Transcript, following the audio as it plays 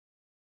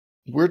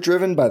We're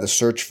driven by the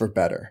search for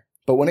better.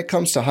 But when it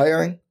comes to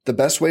hiring, the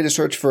best way to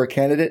search for a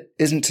candidate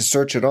isn't to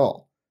search at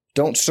all.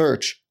 Don't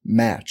search,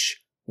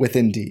 match with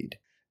Indeed.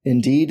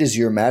 Indeed is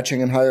your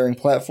matching and hiring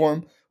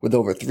platform with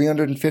over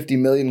 350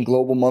 million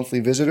global monthly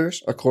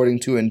visitors,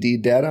 according to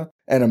Indeed data,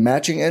 and a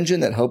matching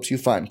engine that helps you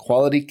find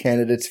quality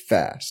candidates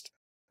fast.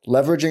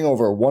 Leveraging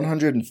over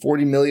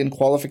 140 million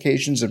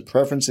qualifications and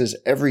preferences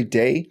every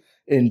day,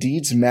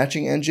 Indeed's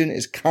matching engine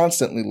is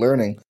constantly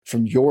learning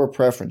from your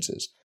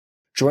preferences.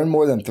 Join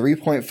more than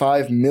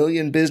 3.5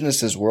 million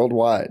businesses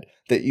worldwide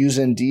that use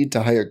Indeed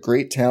to hire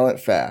great talent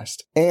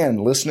fast.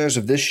 And listeners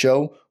of this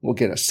show will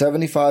get a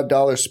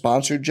 $75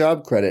 sponsored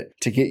job credit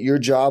to get your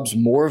jobs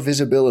more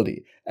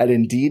visibility at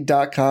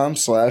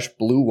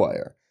Indeed.com/Blue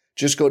Wire.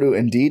 Just go to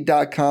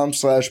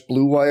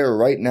Indeed.com/Blue Wire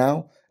right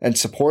now and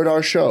support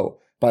our show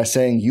by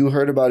saying you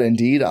heard about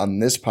Indeed on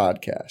this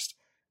podcast.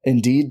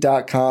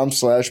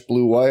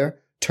 Indeed.com/Blue Wire.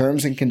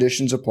 Terms and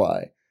conditions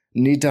apply.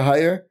 Need to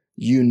hire?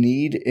 You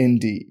need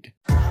Indeed.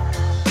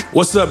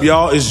 What's up,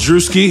 y'all? It's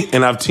Drewski,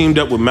 and I've teamed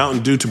up with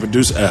Mountain Dew to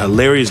produce a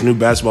hilarious new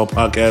basketball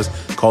podcast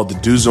called The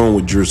Dew Zone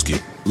with Drewski.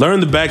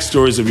 Learn the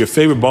backstories of your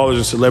favorite ballers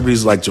and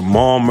celebrities like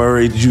Jamal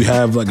Murray. Did you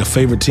have like a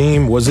favorite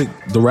team? Was it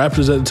the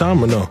Raptors at the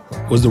time or no?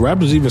 Was the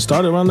Raptors even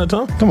started around that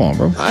time? Come on,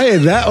 bro. I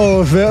ain't that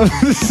old, fam.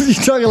 You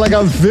talking like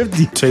I'm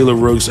 50. Taylor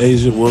Rooks,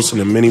 Asia Wilson,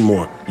 and many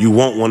more. You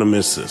won't want to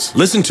miss this.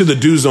 Listen to The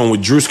Dew Zone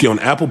with Drewski on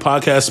Apple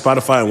Podcasts,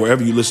 Spotify, and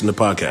wherever you listen to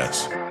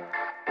podcasts.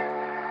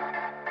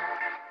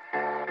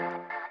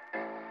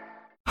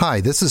 Hi,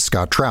 this is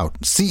Scott Trout,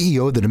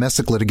 CEO of the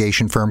domestic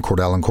litigation firm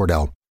Cordell &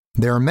 Cordell.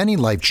 There are many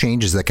life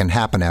changes that can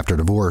happen after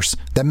divorce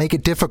that make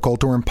it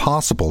difficult or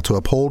impossible to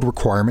uphold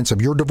requirements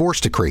of your divorce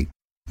decree.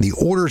 The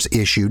orders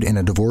issued in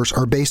a divorce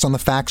are based on the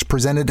facts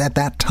presented at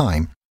that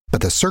time,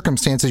 but the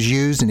circumstances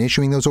used in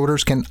issuing those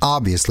orders can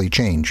obviously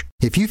change.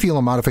 If you feel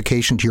a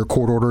modification to your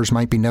court orders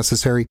might be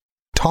necessary,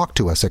 talk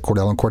to us at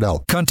Cordell &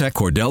 Cordell. Contact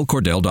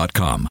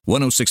CordellCordell.com,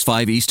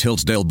 1065 East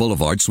Hillsdale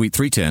Boulevard, Suite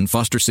 310,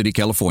 Foster City,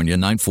 California,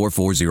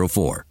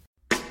 94404.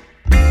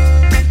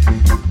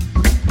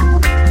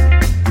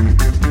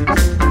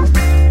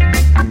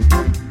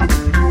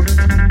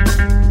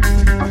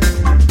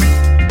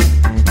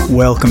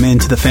 Welcome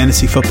into the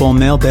Fantasy Football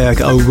Mailbag,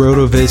 a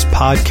RotoViz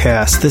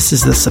podcast. This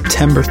is the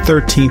September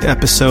 13th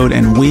episode,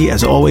 and we,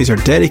 as always, are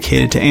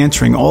dedicated to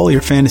answering all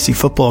your fantasy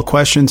football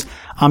questions.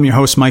 I'm your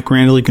host, Mike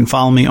Randall. You can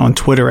follow me on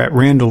Twitter at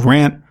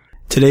RandallRant.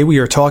 Today we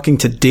are talking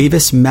to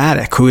Davis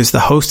Mattek, who is the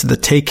host of the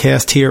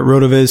TakeCast here at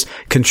RotoViz,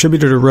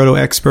 contributor to Roto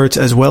Experts,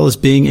 as well as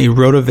being a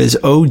RotoViz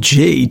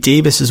OG.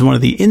 Davis is one of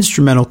the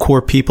instrumental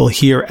core people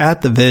here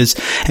at the Viz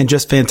and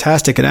just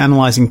fantastic at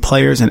analyzing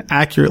players and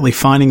accurately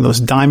finding those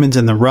diamonds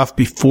in the rough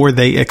before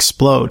they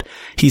explode.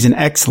 He's an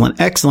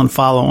excellent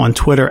follow on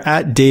Twitter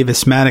at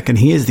Davis Mattek, and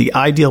he is the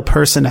ideal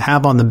person to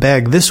have on the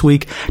bag this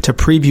week to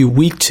preview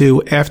Week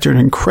 2 after an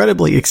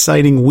incredibly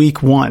exciting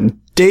Week 1.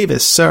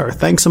 Davis, sir,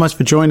 thanks so much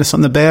for joining us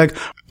on the bag.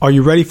 Are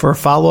you ready for a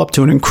follow-up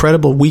to an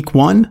incredible Week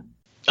 1?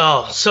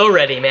 Oh, so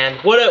ready, man.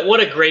 What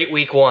a great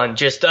Week 1.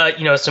 Just,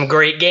 some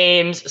great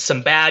games,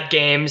 some bad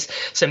games,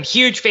 some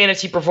huge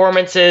fantasy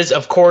performances.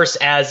 Of course,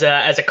 as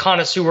a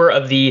connoisseur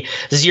of the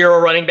zero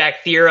running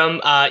back theorem,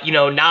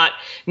 not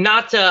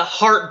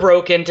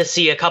heartbroken to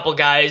see a couple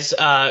guys,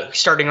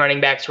 starting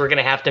running backs who are going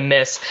to have to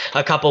miss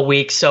a couple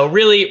weeks. So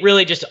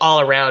really just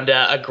all around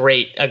a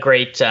great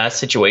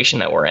situation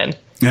that we're in.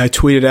 I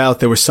tweeted out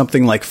there was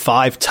something like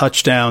 5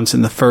 touchdowns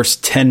in the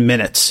first 10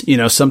 minutes.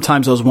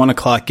 Sometimes those 1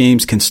 o'clock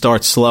games can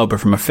start slow, but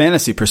from a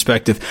fantasy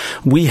perspective,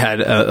 we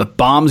had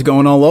bombs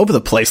going all over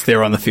the place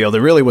there on the field. It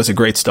really was a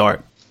great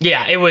start.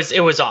 Yeah, it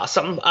was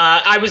awesome.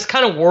 I was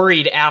kind of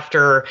worried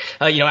after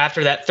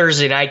that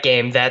Thursday night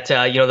game that,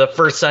 the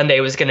first Sunday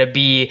was going to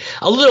be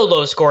a little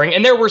low scoring.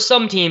 And there were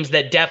some teams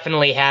that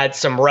definitely had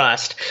some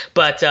rust,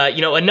 but,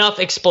 enough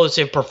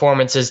explosive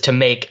performances to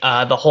make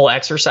the whole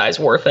exercise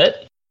worth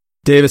it.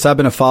 Davis, I've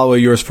been a follower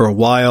of yours for a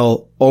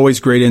while. Always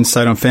great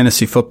insight on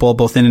fantasy football,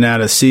 both in and out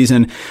of the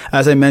season.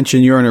 As I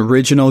mentioned, you're an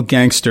original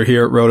gangster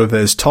here at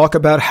RotoViz. Talk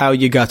about how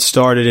you got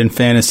started in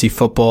fantasy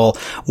football,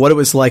 what it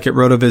was like at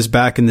RotoViz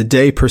back in the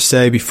day, per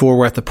se, before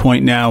we're at the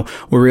point now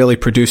we're really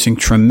producing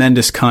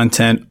tremendous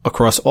content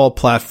across all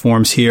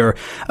platforms here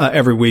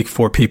every week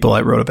for people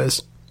at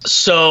RotoViz.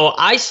 So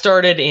I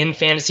started in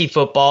fantasy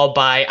football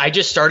I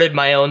just started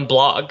my own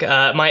blog,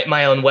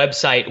 my own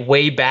website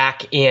way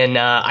back in,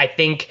 I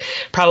think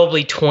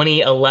probably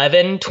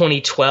 2011,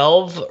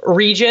 2012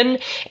 region.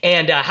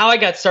 And how I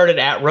got started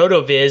at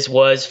RotoViz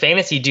was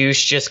Fantasy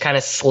Douche just kind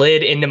of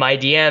slid into my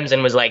DMs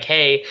and was like,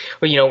 hey,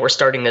 we're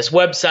starting this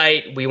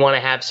website. We want to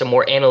have some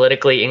more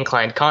analytically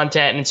inclined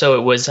content. And so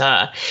it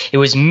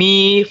was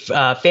me,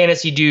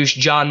 Fantasy Douche,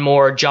 John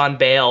Moore, John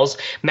Bales,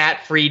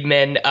 Matt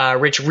Friedman,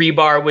 Rich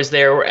Rebar was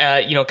there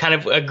were, kind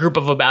of a group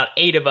of about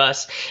 8 of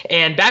us.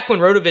 And back when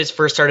RotoViz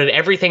first started,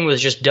 everything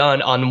was just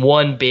done on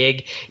one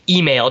big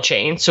email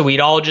chain. So we'd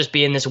all just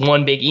be in this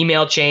one big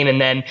email chain. And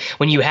then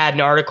when you had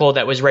an article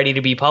that was ready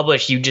to be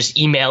published, you just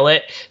email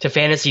it to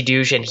Fantasy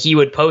Douche and he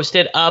would post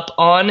it up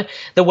on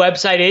the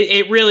website.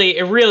 It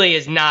really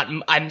is not,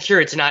 I'm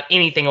sure it's not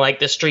anything like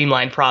the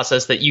streamlined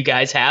process that you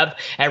guys have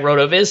at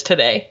RotoViz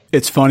today.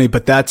 It's funny,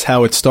 but that's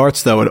how it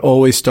starts, though. It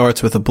always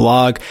starts with a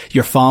blog.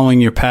 You're following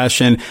your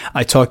passion.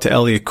 I talked to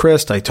Elliot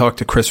Christ. I talked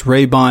to Chris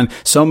Raybon.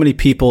 So many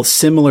people,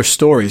 similar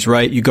stories,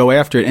 right? You go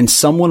after it and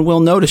someone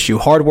will notice you.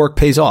 Hard work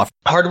pays off.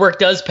 Hard work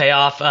does pay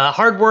off.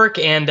 Hard work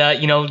and,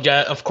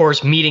 of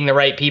course, meeting the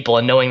right people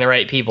and knowing the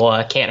right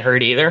people can't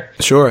hurt either.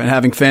 Sure. And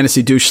having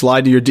Fantasy Douche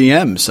slide to your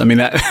DMs. I mean,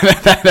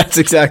 that's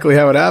exactly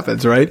how it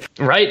happens, right?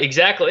 Right.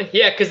 Exactly.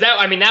 Yeah. Because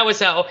that was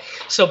how.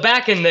 So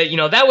back in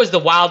the, that was the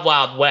wild,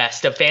 wild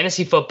west of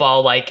fantasy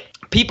football. Like,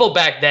 people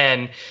back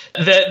then,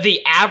 the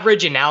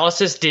average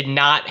analysis did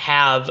not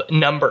have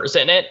numbers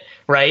in it,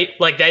 right?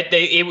 Like that,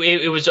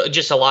 it was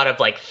just a lot of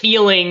like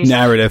feelings,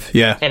 narrative,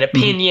 yeah, and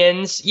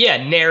opinions,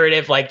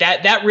 narrative. Like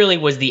that really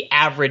was the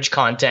average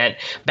content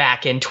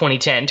back in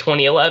 2010,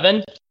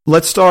 2011.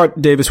 Let's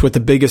start, Davis, with the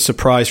biggest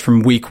surprise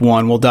from week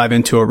 1. We'll dive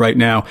into it right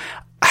now.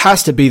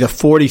 Has to be the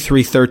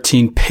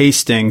 43-13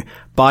 pasting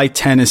by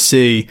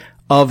Tennessee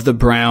of the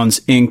Browns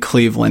in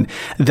Cleveland.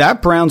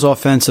 That Browns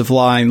offensive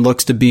line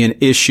looks to be an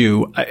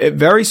issue.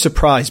 Very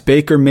surprised.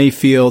 Baker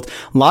Mayfield,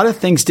 a lot of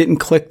things didn't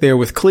click there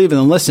with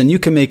Cleveland. And listen, you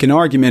can make an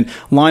argument.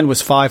 Line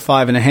was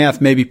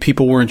 5.5. Maybe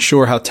people weren't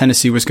sure how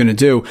Tennessee was going to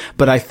do,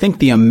 but I think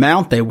the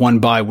amount they won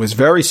by was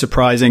very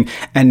surprising.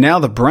 And now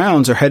the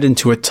Browns are heading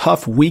to a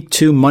tough week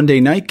 2 Monday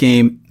night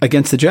game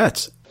against the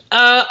Jets.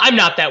 I'm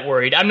not that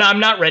worried. I'm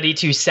not ready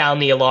to sound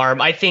the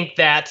alarm. I think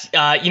that,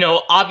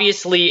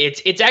 obviously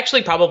it's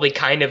actually probably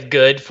kind of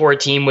good for a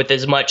team with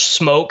as much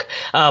smoke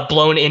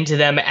blown into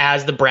them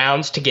as the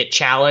Browns to get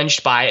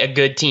challenged by a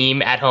good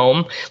team at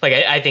home. Like,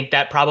 I think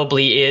that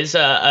probably is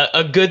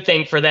a good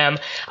thing for them.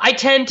 I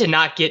tend to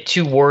not get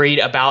too worried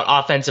about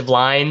offensive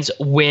lines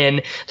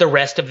when the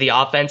rest of the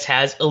offense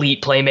has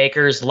elite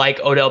playmakers like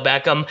Odell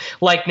Beckham,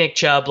 like Nick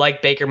Chubb,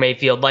 like Baker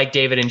Mayfield, like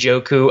David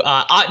Njoku.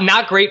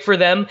 Not great for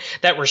them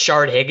that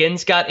Rashard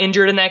Higgins got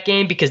injured in that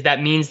game, because that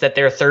means that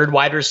their third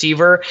wide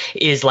receiver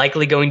is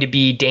likely going to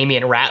be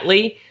Damian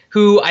Ratley,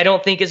 who I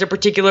don't think is a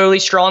particularly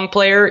strong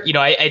player.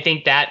 I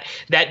think that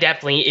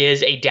definitely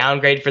is a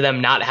downgrade for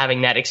them not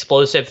having that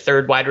explosive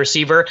third wide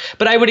receiver.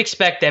 But I would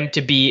expect them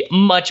to be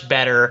much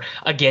better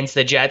against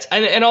the Jets.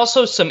 And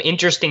also some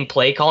interesting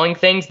play calling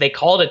things. They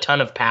called a ton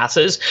of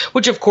passes,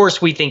 which of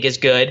course we think is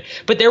good.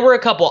 But there were a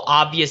couple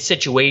obvious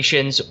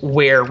situations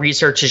where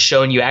research has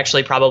shown you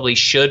actually probably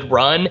should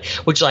run,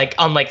 which like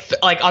on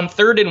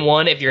 3rd and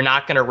 1, if you're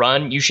not going to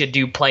run, you should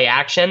do play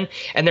action.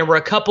 And there were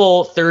a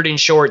couple 3rd and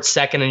shorts,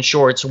 2nd and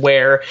shorts,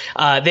 where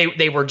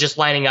they were just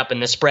lining up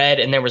in the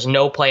spread and there was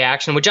no play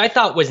action, which I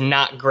thought was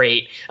not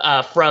great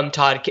from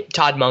Todd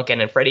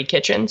Monken and Freddie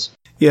Kitchens.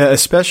 Yeah,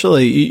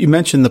 especially, you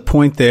mentioned the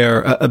point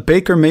there.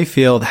 Baker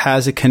Mayfield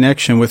has a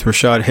connection with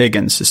Rashard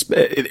Higgins.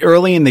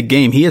 Early in the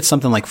game, he had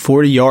something like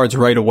 40 yards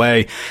right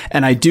away.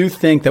 And I do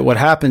think that what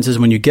happens is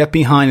when you get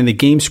behind and the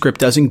game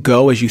script doesn't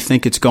go as you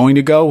think it's going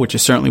to go, which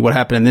is certainly what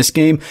happened in this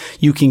game,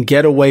 you can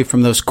get away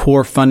from those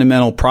core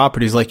fundamental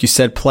properties, like you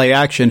said, play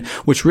action,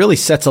 which really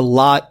sets a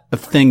lot of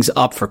things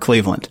up for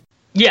Cleveland.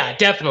 Yeah,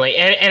 definitely.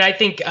 And I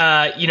think,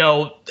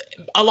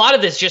 a lot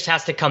of this just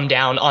has to come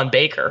down on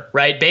Baker,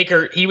 right?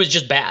 Baker, he was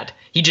just bad.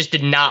 He just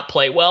did not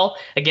play well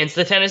against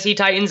the Tennessee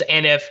Titans.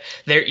 And if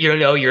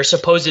your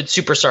supposed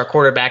superstar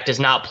quarterback does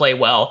not play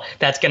well,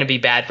 that's going to be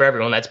bad for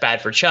everyone. That's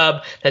bad for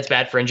Chubb. That's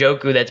bad for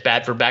Njoku. That's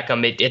bad for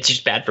Beckham. It's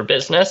just bad for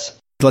business.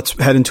 Let's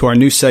head into our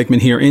new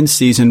segment here in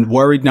season,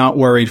 Worried Not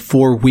Worried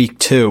for week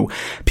 2.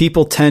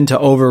 People tend to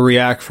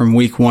overreact from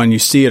week 1. You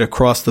see it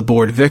across the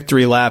board.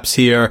 Victory laps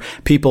here.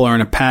 People are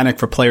in a panic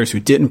for players who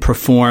didn't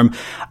perform.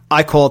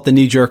 I call it the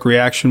knee-jerk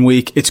reaction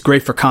week. It's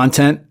great for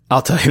content.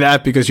 I'll tell you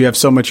that because you have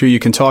so much here you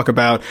can talk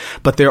about.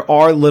 But there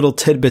are little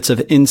tidbits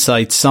of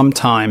insight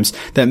sometimes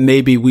that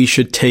maybe we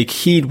should take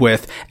heed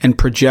with and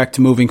project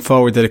moving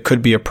forward that it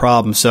could be a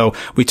problem. So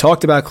we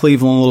talked about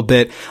Cleveland a little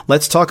bit.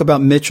 Let's talk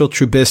about Mitchell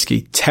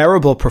Trubisky.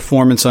 Terrible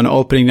performance on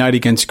opening night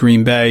against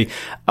Green Bay.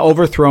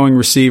 Overthrowing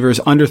receivers,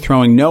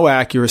 underthrowing, no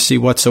accuracy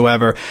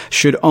whatsoever.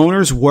 Should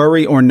owners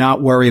worry or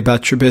not worry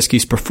about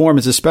Trubisky's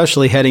performance,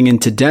 especially heading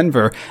into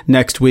Denver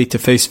next week to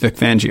face Vic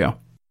Fangio?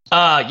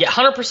 Yeah,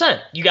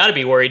 100%. You got to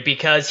be worried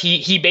because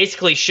he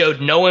basically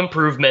showed no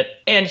improvement.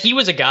 And he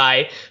was a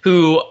guy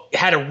who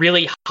had a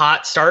really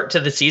hot start to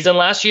the season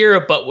last year,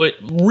 but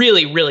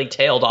really, really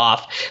tailed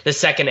off the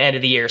second end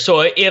of the year.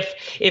 So if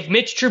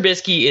Mitch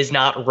Trubisky is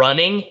not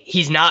running,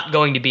 he's not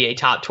going to be a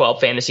top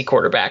 12 fantasy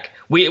quarterback.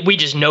 We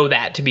just know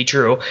that to be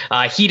true.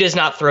 He does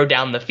not throw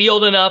down the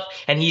field enough,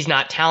 and he's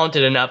not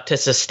talented enough to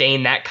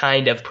sustain that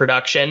kind of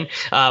production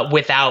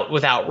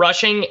without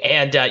rushing.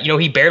 And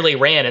he barely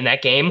ran in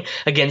that game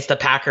against the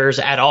Packers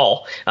at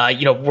all.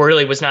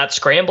 Really was not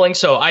scrambling.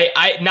 So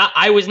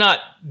I was not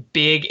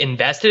big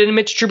invested in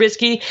Mitch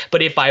Trubisky,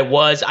 but if I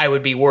was, I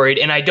would be worried.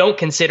 And I don't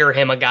consider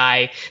him a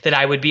guy that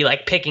I would be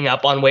like picking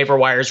up on waiver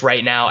wires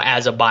right now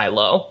as a buy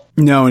low.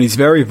 No, and he's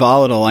very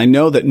volatile. I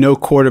know that no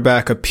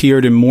quarterback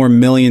appeared in more $1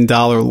 million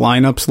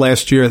lineups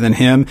last year than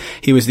him.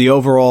 He was the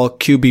overall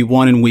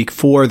QB1 in week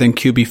 4, then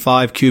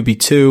QB5,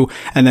 QB2,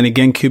 and then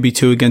again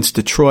QB2 against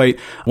Detroit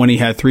when he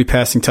had 3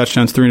 passing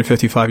touchdowns,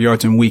 355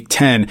 yards in week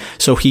 10.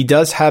 So he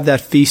does have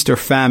that feast or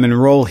famine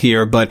role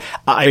here, but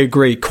I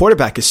agree.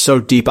 Quarterback is so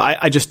deep.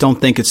 I just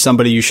don't think it's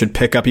somebody you should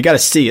pick up. You got to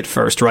see it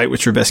first, right,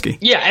 with Trubisky?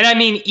 Yeah, and I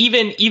mean,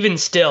 even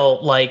still,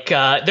 like,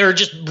 there are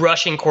just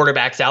rushing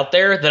quarterbacks out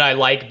there that I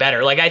like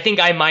better. Like, I think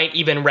I might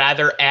even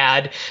rather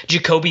add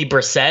Jacoby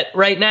Brissett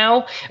right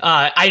now.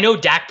 I know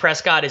Dak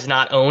Prescott is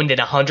not owned in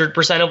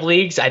 100% of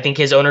leagues. I think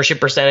his ownership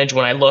percentage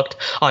when I looked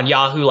on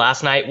Yahoo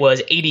last night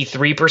was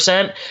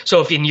 83%. So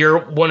if you're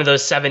one of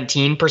those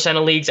 17%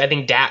 of leagues, I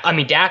think Dak I'm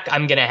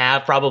going to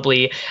have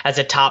probably as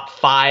a top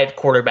 5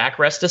 quarterback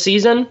rest of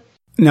season.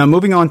 Now,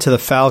 moving on to the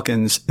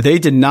Falcons, they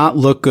did not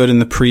look good in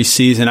the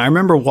preseason. I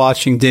remember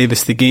watching,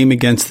 Davis, the game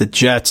against the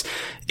Jets.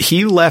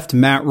 He left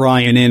Matt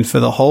Ryan in for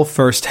the whole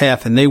first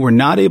half, and they were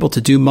not able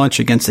to do much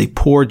against a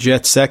poor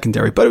Jets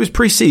secondary. But it was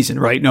preseason,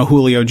 right? No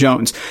Julio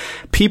Jones.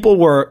 People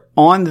were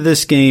on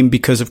this game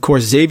because, of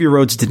course, Xavier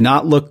Rhodes did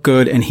not look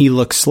good, and he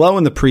looked slow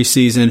in the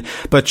preseason.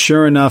 But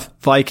sure enough,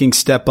 Vikings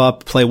step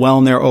up, play well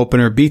in their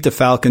opener, beat the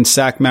Falcons,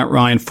 sack Matt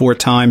Ryan 4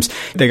 times.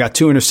 They got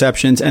 2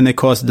 interceptions, and they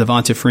caused a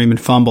Devonta Freeman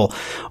fumble.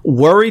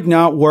 Worried,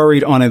 not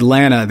worried on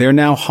Atlanta. They're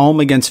now home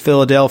against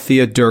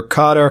Philadelphia. Dirk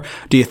Koetter.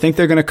 Do you think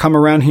they're going to come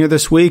around here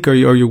this week, or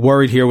are you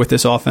worried here with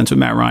this offense with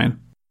Matt Ryan?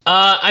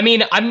 I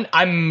mean,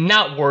 I'm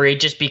not worried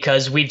just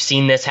because we've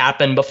seen this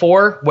happen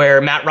before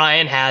where Matt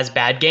Ryan has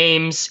bad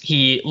games.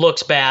 He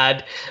looks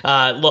bad.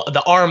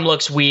 The arm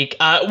looks weak.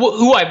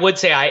 Who I would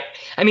say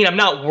I mean, I'm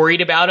not worried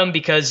about him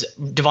because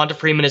Devonta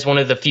Freeman is one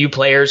of the few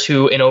players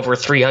who in over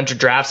 300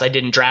 drafts I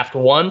didn't draft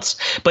once.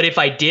 But if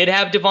I did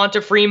have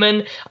Devonta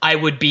Freeman, I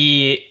would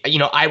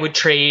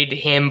trade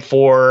him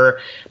for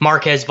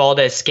Marquez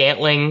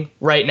Valdes-Scantling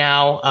right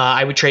now.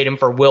 I would trade him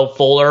for Will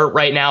Fuller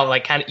right now.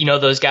 Like kind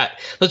of,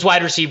 those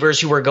wide receivers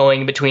who were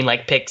going between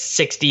like picks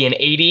 60 and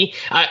 80.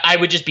 I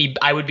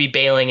would be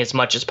bailing as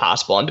much as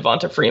possible on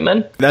Devonta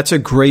Freeman. That's a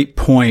great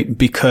point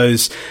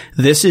because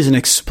this is an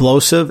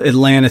explosive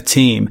Atlanta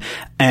team.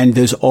 And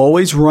there's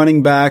always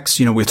running backs,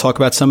 we'll talk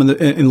about some of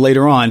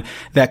later on,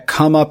 that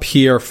come up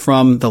here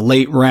from the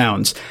late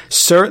rounds.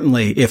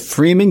 Certainly, if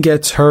Freeman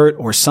gets hurt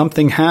or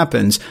something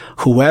happens,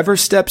 whoever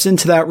steps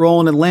into that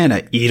role in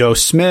Atlanta, Ito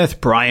Smith,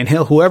 Brian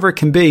Hill, whoever it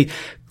can be,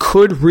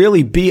 could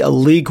really be a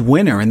league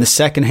winner in the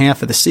second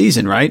half of the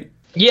season, right?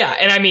 Yeah,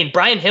 and I mean,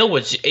 Brian Hill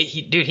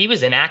he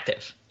was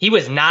inactive. He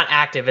was not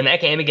active in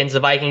that game against the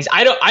Vikings.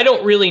 I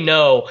don't really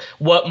know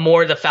what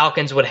more the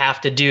Falcons would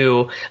have to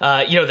do.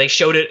 They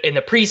showed it in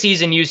the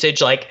preseason usage.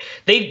 Like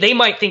they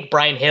might think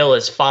Brian Hill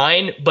is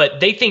fine, but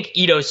they think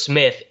Ito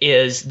Smith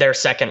is their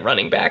second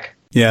running back.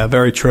 Yeah,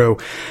 very true.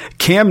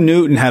 Cam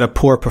Newton had a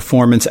poor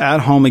performance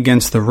at home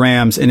against the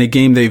Rams in a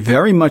game they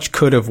very much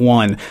could have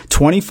won.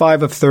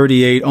 25 of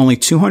 38, only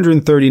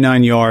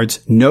 239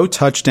 yards, no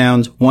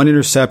touchdowns, 1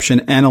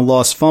 interception, and a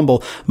lost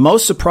fumble.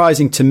 Most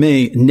surprising to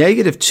me,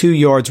 -2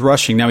 yards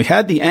rushing. Now, he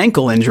had the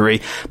ankle injury,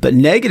 but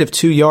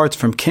 -2 yards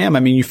from Cam. I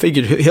mean, you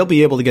figured he'll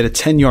be able to get a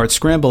 10-yard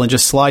scramble and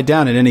just slide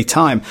down at any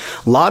time.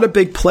 A lot of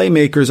big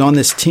playmakers on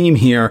this team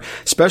here,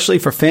 especially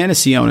for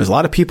fantasy owners. A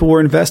lot of people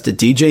were invested.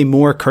 DJ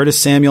Moore, Curtis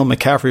Samuel,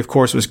 McCaffrey, of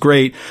course, was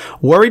great.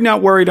 Worried,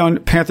 not worried on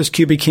Panthers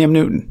QB Cam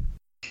Newton?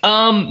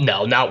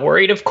 No, not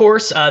worried, of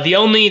course. The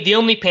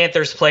only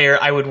Panthers player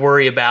I would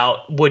worry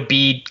about would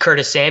be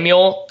Curtis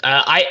Samuel.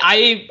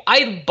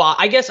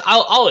 I guess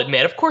I'll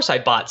admit, of course, I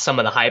bought some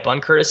of the hype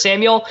on Curtis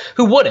Samuel.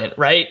 Who wouldn't,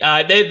 right?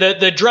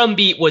 The drum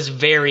beat was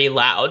very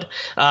loud.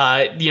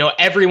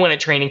 Everyone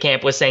at training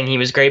camp was saying he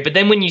was great, but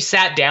then when you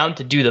sat down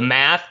to do the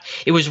math,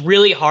 it was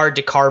really hard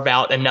to carve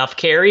out enough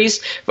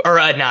carries, or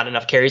not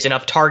enough carries,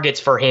 enough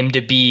targets for him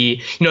to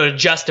be, to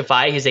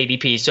justify his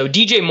ADP. So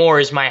DJ Moore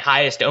is my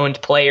highest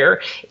owned player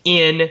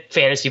in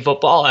fantasy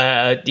football.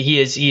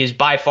 He is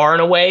by far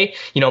and away,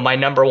 my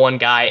number one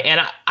guy. And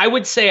I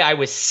would say I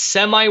was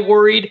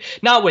semi-worried,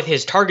 not with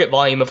his target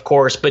volume, of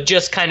course, but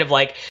just kind of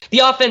like the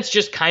offense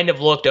just kind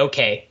of looked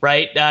okay,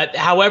 right?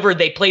 However,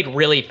 they played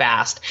really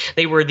fast.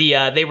 They were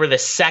the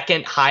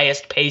second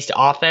highest paced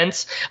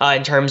offense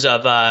in terms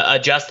of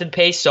adjusted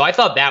pace. So I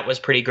thought that was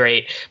pretty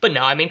great. But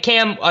no, I mean,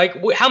 Cam, like,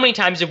 how many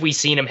times have we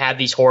seen him have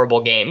these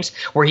horrible games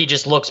where he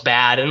just looks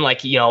bad and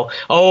like,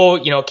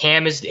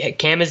 Cam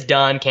is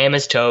done, Cam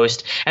is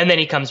toast, and then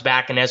he comes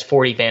back and has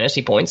 40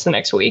 fantasy points the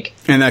next week.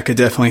 And that could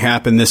definitely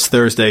happen this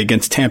Thursday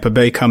against Tampa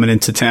Bay coming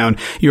into town.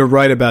 You're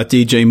right about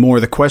DJ Moore.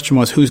 The question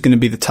was who's going to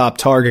be the top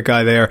target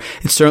guy there.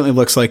 It certainly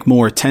looks like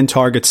Moore. 10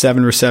 targets,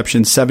 7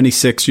 receptions,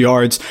 76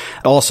 yards.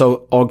 Also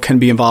can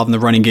be involved in the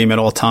running game at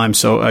all times.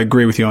 So I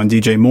agree with you on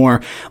DJ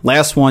Moore.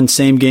 Last one,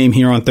 same game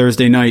here on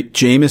Thursday night,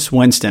 Jameis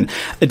Winston.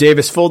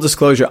 Davis, full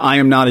disclosure, I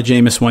am not a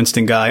Jameis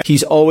Winston guy.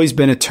 He's always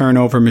been a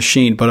turnover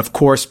machine. But of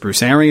course,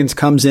 Bruce Arians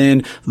comes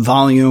in, Von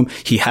volume.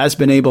 He has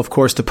been able, of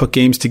course, to put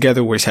games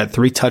together where he's had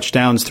 3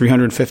 touchdowns,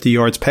 350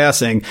 yards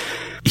passing.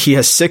 He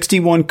has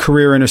 61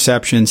 career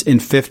interceptions in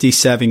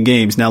 57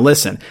 games. Now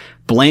listen,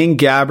 Blaine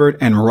Gabbert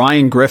and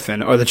Ryan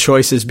Griffin are the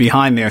choices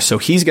behind there, so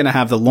he's going to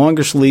have the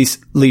longest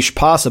leash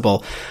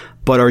possible.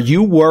 But are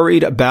you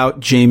worried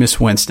about Jameis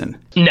Winston?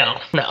 No.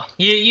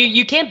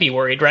 You can't be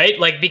worried, right?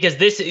 Like, because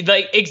this,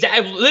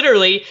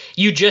 literally,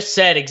 you just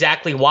said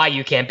exactly why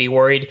you can't be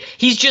worried.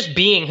 He's just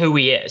being who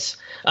he is.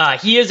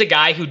 He is a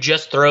guy who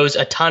just throws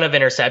a ton of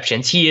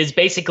interceptions. He is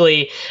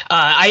basically,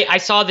 I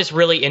saw this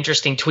really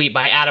interesting tweet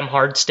by Adam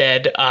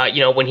Hardstead,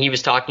 when he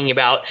was talking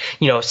about,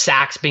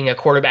 sacks being a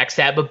quarterback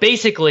stat. But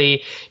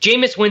basically,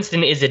 Jameis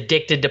Winston is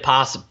addicted to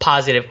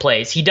positive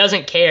plays. He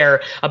doesn't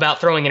care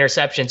about throwing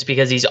interceptions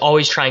because he's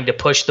always trying to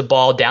push the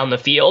ball down the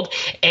field.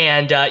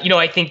 And,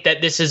 I think that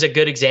this is a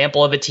good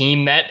example of a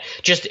team that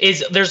just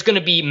is, there's going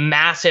to be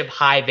massive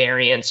high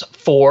variance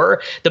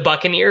for the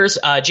Buccaneers.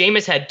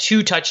 Jameis had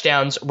 2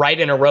 touchdowns right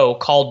in a row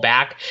called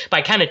back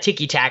by kind of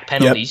ticky-tack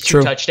penalties,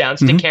 2 touchdowns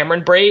to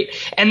Cameron Brate.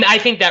 And I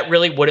think that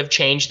really would have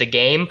changed the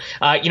game.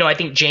 I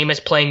think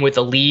Jameis playing with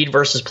a lead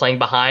versus playing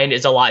behind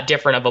is a lot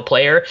different of a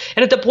player.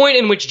 And at the point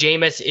in which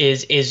Jameis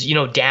is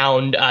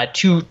down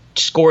 2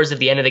 scores at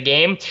the end of the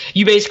game,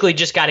 you basically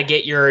just got to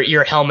get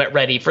your helmet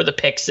ready for the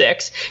pick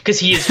 6, because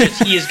he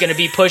is going to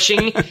be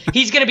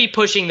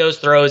pushing those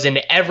throws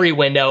into every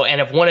window,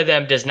 and if one of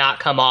them does not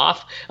come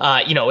off,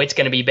 it's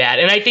going to be bad.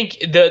 And I think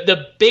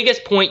the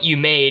biggest point you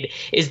made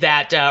is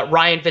that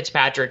Ryan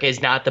Fitzpatrick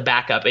is not the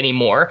backup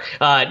anymore.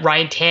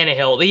 Ryan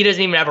Tannehill, he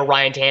doesn't even have a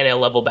Ryan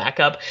Tannehill level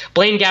backup.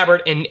 Blaine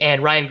Gabbert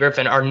and Ryan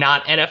Griffin are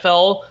not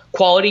NFL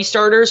quality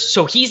starters,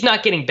 so he's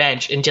not getting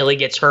benched until he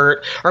gets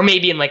hurt, or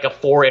maybe in like a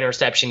 4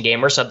 interception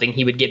game or something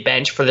he would get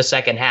benched for the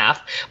second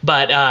half.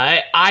 But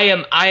I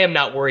am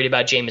not worried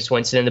about Jameis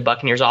Winston in the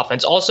Buccaneers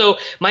offense. Also,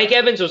 Mike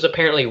Evans was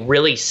apparently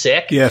really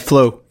sick,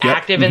 flu,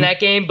 active in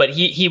that game, but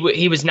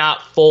he was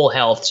not full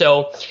health,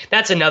 so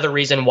that's another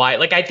reason why.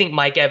 Like, I think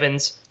Mike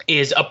Evans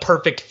is a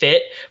perfect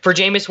fit for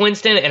Jameis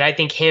Winston, and I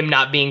think him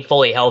not being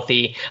fully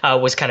healthy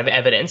was kind of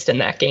evidenced in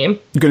that game.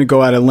 I'm going to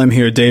go out on a limb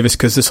here, Davis,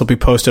 because this will be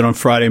posted on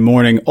Friday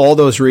morning. All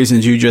those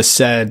reasons you just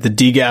said, the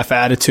DGAF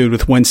attitude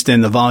with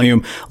Winston, the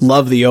volume,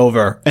 love the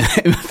over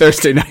in the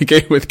Thursday night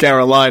game with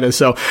Carolina,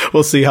 so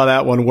we'll see how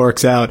that one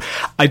works out.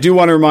 I do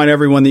want to remind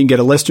everyone that you can get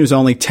a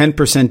listeners-only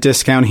 10%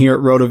 discount here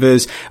at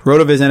RotoViz.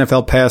 RotoViz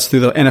NFL Pass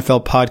through the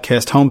NFL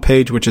Podcast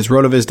homepage, which is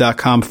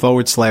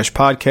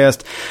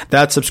rotoviz.com/podcast.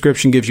 That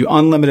subscription gives you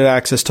unlimited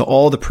access to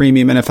all the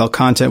premium NFL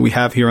content we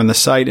have here on the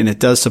site, and it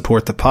does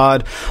support the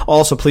pod.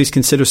 Also, please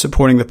consider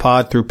supporting the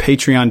pod through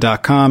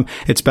patreon.com.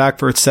 It's back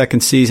for its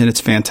 2nd season.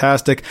 It's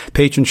fantastic.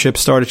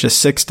 Patronships start at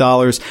just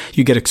 $6.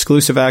 You get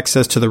exclusive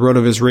access to the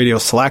RotoViz Radio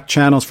Slack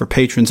channels for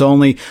patrons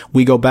only.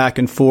 We go back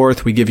and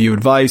forth. We give you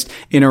advice,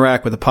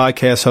 interact with the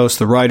podcast hosts,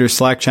 the writers.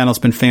 Slack channel's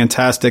been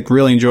fantastic.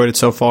 Really enjoyed it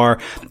so far.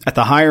 At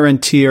the higher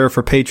end tier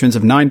for patrons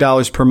of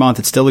 $9 per month,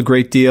 it's still a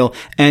great deal,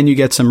 and you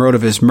get some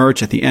RotoViz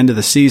merch at the end of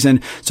the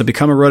season. So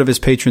become a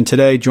RotoViz patron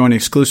today. Join an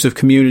exclusive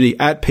community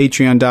at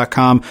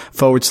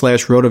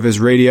patreon.com/RotoViz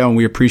Radio, and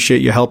we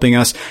appreciate you helping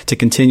us to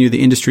continue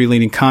the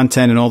industry-leading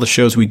content and all the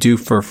shows we do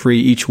for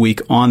free each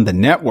week on the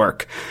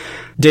network.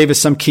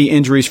 Davis, some key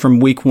injuries from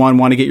week 1.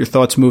 Want to get your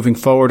thoughts moving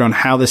forward on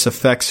how this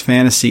affects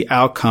fantasy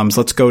outcomes.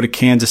 Let's go to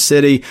Kansas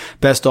City,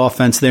 best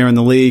offense there in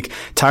the league.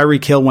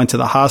 Tyreek Hill went to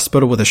the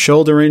hospital with a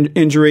shoulder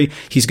injury.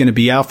 He's going to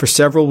be out for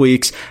several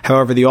weeks.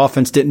 However, the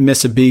offense didn't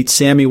miss a beat.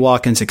 Sammy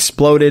Watkins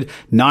exploded,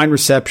 9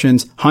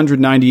 receptions,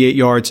 198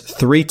 yards,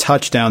 3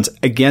 touchdowns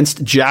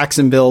against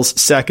Jacksonville's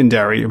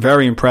secondary.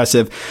 Very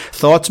impressive.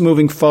 Thoughts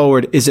moving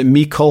forward? Is it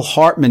Mecole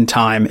Hardman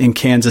time in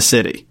Kansas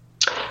City?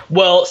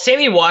 Well,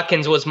 Sammy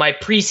Watkins was my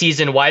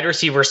preseason wide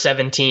receiver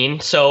 17,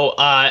 so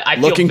I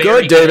feel looking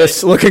good,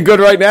 Davis. Looking good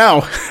right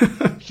now.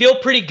 Feel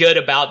pretty good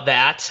about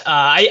that.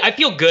 I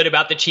feel good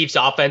about the Chiefs'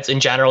 offense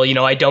in general.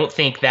 I don't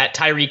think that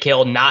Tyreek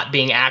Hill not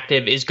being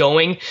active is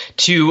going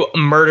to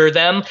murder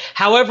them.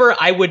 However,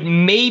 I would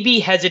maybe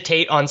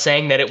hesitate on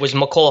saying that it was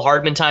Mecole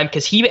Hardman time,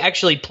 because he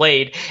actually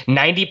played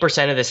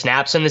 90% of the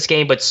snaps in this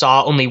game, but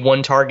saw only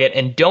 1 target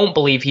and don't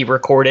believe he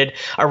recorded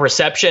a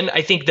reception.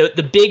 I think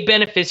the big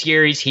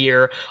beneficiaries here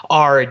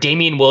are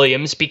Damian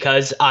Williams,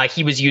 because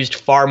he was used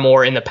far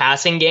more in the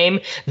passing game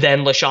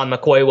than LaShawn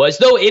McCoy was,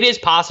 though it is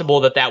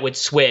possible that would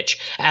switch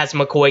as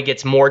McCoy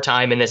gets more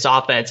time in this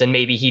offense, and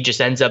maybe he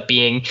just ends up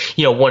being,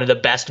 one of the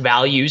best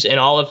values in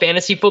all of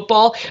fantasy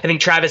football. I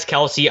think Travis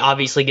Kelce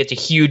obviously gets a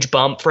huge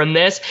bump from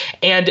this,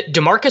 and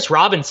Demarcus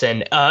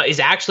Robinson is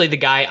actually the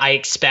guy I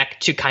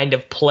expect to kind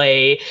of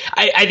play.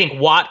 I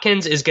think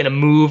Watkins is going to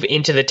move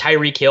into the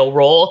Tyreek Hill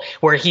role,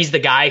 where he's the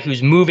guy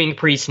who's moving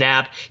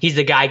pre-snap. He's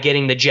the guy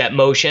getting the jet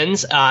motions.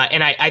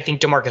 And I think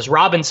Demarcus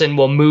Robinson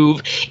will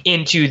move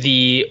into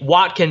the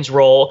Watkins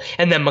role,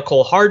 and then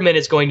Mecole Hardman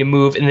is going to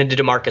move in the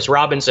Demarcus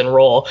Robinson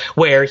role,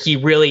 where he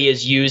really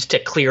is used to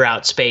clear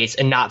out space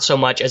and not so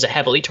much as a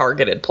heavily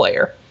targeted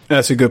player.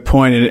 That's a good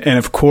point. And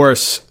of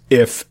course,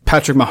 if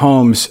Patrick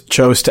Mahomes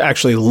chose to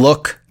actually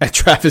look at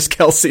Travis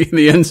Kelce in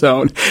the end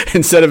zone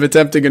instead of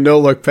attempting a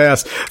no-look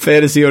pass.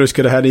 Fantasy owners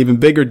could have had an even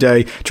bigger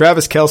day.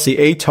 Travis Kelce,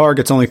 8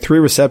 targets, only 3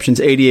 receptions,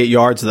 88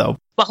 yards, though.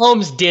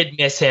 Mahomes did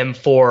miss him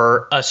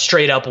for a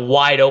straight up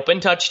wide open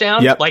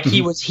touchdown. Yep. Like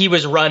he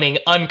was running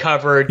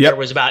uncovered. Yep. There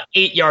was about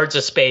 8 yards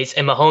of space,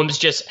 and Mahomes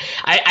just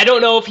I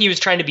don't know if he was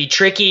trying to be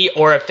tricky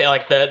or if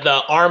like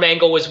the arm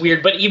angle was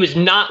weird, but he was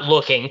not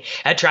looking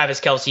at Travis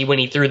Kelce when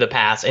he threw the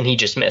pass, and he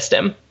just missed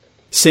him.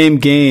 Same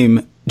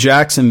game,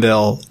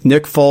 Jacksonville.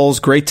 Nick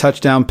Foles, great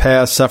touchdown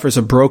pass, suffers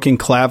a broken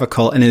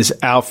clavicle and is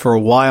out for a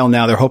while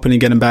now. They're hoping to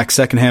get him back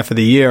second half of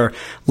the year,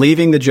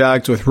 leaving the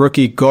Jags with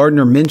rookie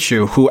Gardner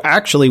Minshew, who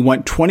actually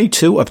went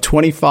 22 of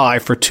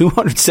 25 for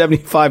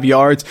 275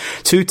 yards,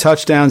 2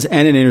 touchdowns,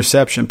 and an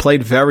interception.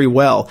 Played very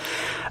well.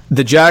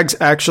 The Jags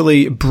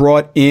actually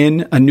brought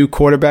in a new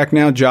quarterback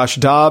now, Josh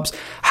Dobbs.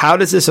 How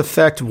does this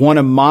affect one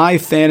of my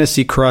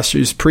fantasy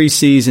crushers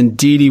preseason,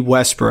 Dede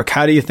Westbrook?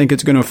 How do you think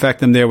it's going to affect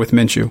them there with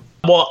Minshew?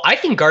 Well, I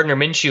think Gardner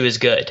Minshew is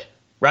good.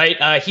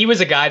 Right, he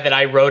was a guy that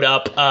I wrote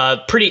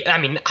up pretty. I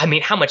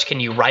mean, how much can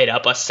you write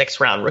up a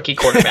 6th-round rookie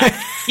quarterback?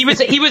 he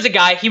was a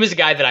guy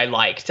that I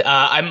liked.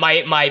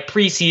 My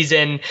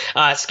preseason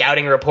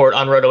scouting report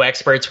on Roto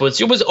Experts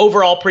was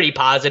overall pretty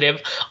positive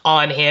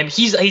on him.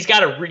 He's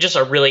got just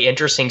a really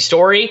interesting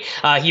story.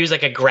 He was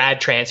like a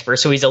grad transfer,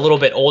 so he's a little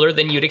bit older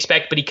than you'd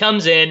expect. But he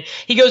comes in,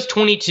 he goes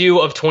 22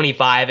 of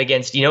 25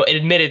 against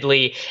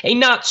admittedly a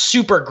not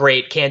super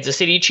great Kansas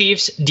City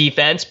Chiefs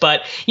defense,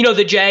 but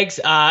the Jags.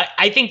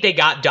 I think they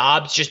got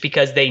Dobbs just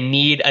because they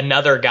need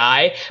another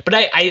guy, but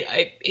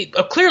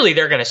clearly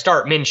they're going to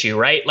start Minshew,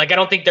 right? Like I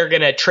don't think they're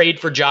going to trade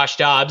for Josh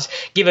Dobbs,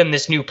 give him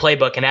this new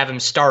playbook, and have him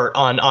start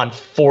on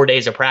 4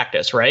 days of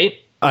practice, right?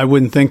 I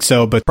wouldn't think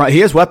so, but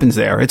he has weapons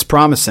there. It's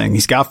promising.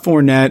 He's got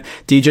Fournette,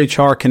 DJ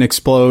Chark can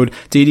explode,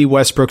 Dede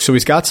Westbrook, so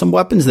he's got some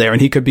weapons there, and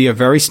he could be a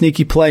very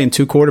sneaky play in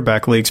 2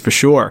 quarterback leagues for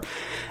sure.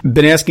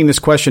 Been asking this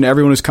question to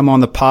everyone who's come on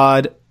the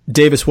pod.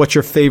 Davis, what's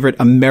your favorite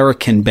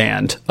American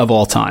band of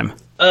all time?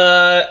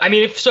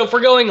 If we're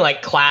going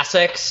like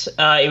classics,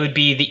 it would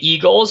be the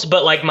Eagles,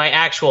 but like my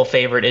actual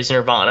favorite is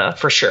Nirvana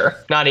for sure.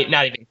 Not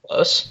even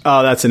close.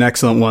 Oh, that's an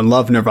excellent one.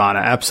 Love Nirvana.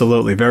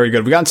 Absolutely. Very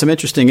good. We've gotten some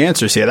interesting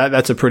answers here.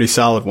 That's a pretty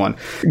solid one.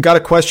 Got a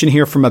question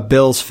here from a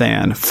Bills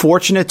fan.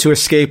 Fortunate to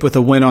escape with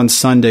a win on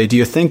Sunday. Do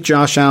you think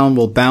Josh Allen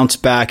will bounce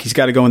back? He's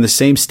got to go in the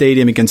same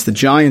stadium against the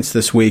Giants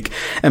this week.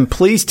 And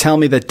please tell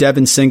me that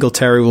Devin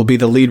Singletary will be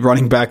the lead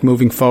running back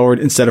moving forward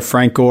instead of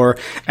Frank Gore.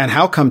 And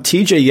how come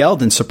TJ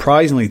Yeldon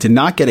surprisingly did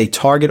not get a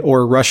target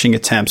or a rushing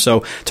attempt?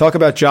 So talk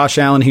about Josh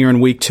Allen here in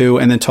week 2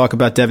 and then talk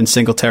about Devin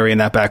Singletary in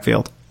that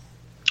backfield.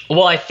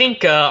 Well, I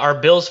think our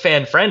Bills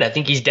fan friend, I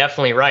think he's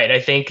definitely right.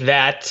 I think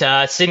that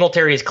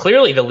Singletary is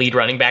clearly the lead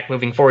running back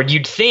moving forward.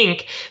 You'd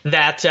think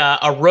that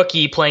a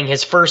rookie playing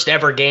his first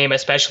ever game,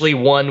 especially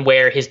one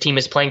where his team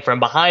is playing from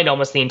behind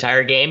almost the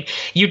entire game,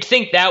 you'd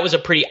think that was a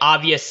pretty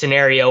obvious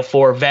scenario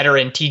for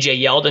veteran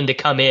TJ Yeldon to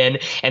come in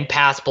and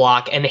pass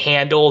block and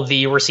handle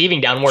the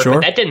receiving down work. Sure.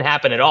 But that didn't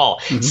happen at all.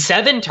 Mm-hmm.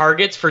 7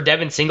 targets for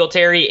Devin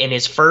Singletary in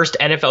his first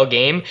NFL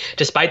game,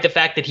 despite the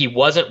fact that he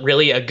wasn't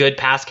really a good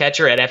pass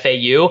catcher at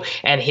FAU,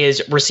 and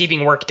his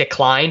receiving work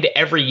declined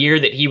every year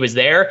that he was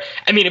there.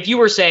 I mean, if you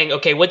were saying,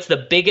 okay, what's the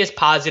biggest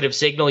positive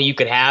signal you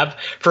could have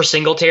for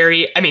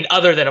Singletary? I mean,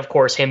 other than, of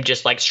course, him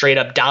just like straight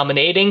up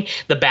dominating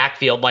the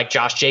backfield like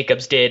Josh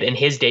Jacobs did in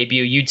his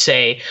debut, you'd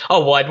say,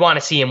 oh, well, I'd want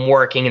to see him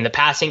working in the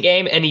passing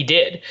game, and he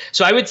did.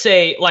 So I would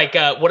say, like,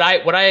 what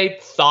I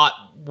thought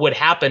would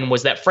happen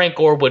was that Frank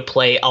Gore would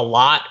play a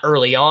lot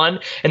early on,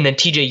 and then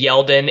TJ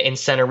Yeldon and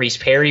center Reese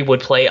Perry would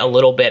play a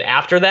little bit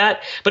after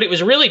that. But it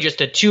was really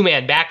just a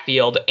 2-man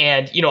backfield.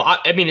 And,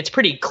 I mean, it's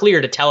pretty clear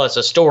to tell us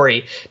a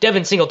story.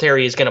 Devin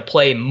Singletary is going to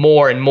play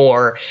more and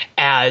more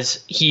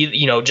as he,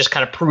 just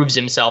kind of proves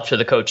himself to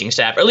the coaching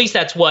staff. Or at least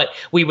that's what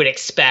we would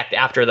expect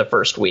after the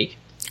first week.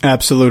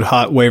 Absolute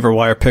hot waiver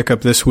wire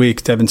pickup this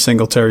week, Devin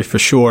Singletary for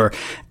sure.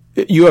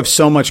 You have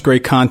so much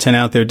great content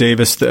out there,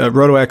 Davis. The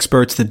Roto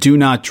Experts, the Do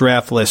Not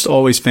Draft list,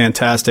 always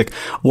fantastic.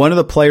 One of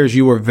the players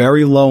you were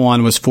very low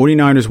on was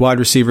 49ers wide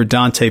receiver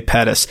Dante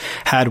Pettis.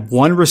 Had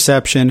 1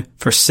 reception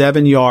for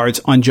 7 yards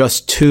on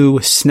just 2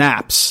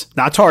 snaps.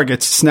 Not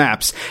targets,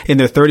 snaps, in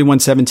their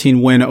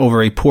 31-17 win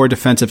over a poor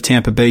defensive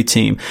Tampa Bay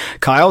team.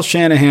 Kyle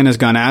Shanahan has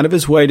gone out of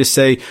his way to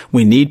say,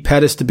 we need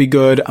Pettis to be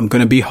good. I'm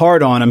going to be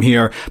hard on him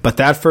here. But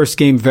that first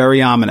game,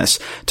 very ominous.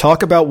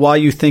 Talk about why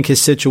you think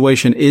his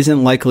situation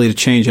isn't likely to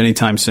change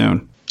anytime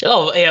soon.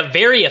 Oh, yeah,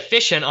 very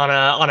efficient on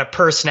a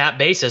per snap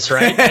basis,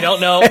 right? I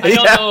don't know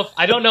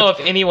if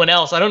anyone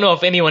else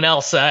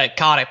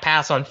caught a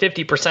pass on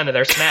 50% of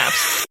their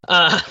snaps.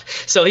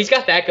 So he's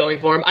got that going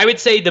for him. I would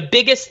say the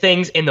biggest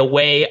things in the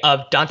way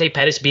of Dante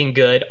Pettis being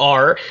good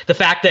are the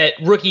fact that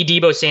rookie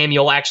Deebo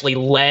Samuel actually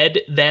led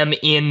them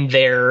in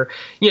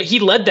he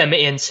led them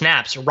in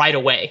snaps right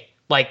away.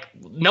 Like,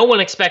 no one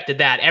expected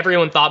that.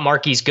 Everyone thought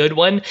Marquise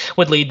Goodwin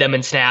would lead them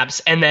in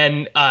snaps. And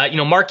then,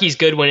 Marquise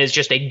Goodwin is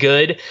just a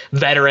good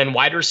veteran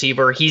wide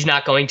receiver. He's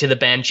not going to the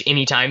bench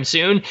anytime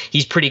soon.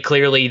 He's pretty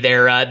clearly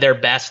their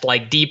best,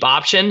 like, deep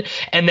option.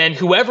 And then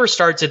whoever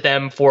starts at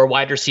them for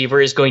wide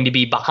receiver is going to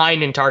be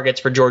behind in targets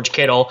for George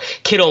Kittle.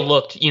 Kittle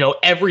looked,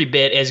 every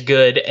bit as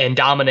good and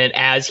dominant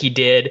as he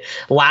did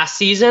last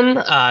season.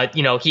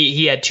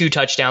 He had 2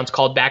 touchdowns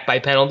called back by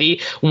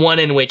penalty, one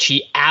in which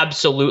he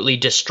absolutely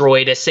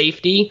destroyed a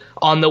safety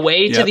on the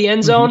way to the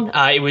end zone.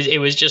 It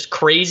was just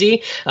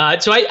crazy.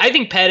 So I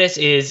think Pettis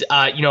is,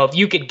 if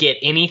you could get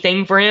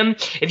anything for him,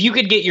 if you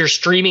could get your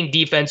streaming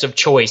defense of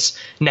choice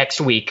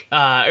next week,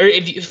 or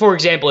if, for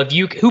example,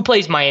 who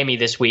plays Miami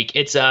this week?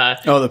 It's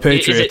the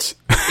Patriots.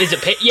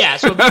 Yeah.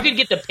 So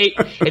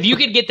if you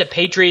could get the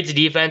Patriots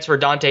defense for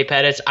Dante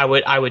Pettis, I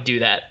would do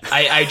that.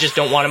 I just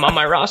don't want him on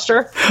my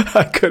roster.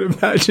 I could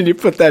imagine you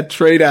put that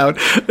trade out.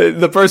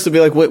 The person would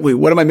be like, wait,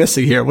 what am I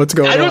missing here? What's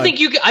going on? I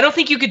don't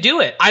think you could do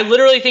it. I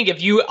literally think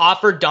if you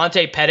offered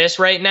Dante Pettis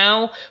right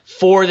now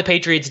for the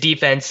Patriots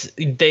defense,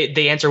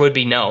 the answer would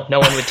be no. No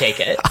one would take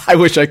it. I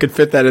wish I could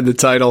fit that in the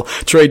title.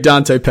 Trade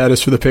Dante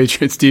Pettis for the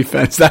Patriots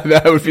defense.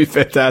 That would be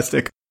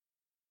fantastic.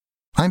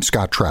 I'm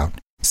Scott Trout,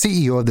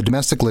 CEO of the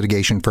domestic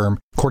litigation firm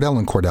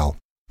Cordell & Cordell.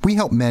 We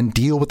help men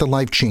deal with the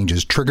life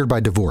changes triggered by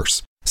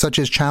divorce, such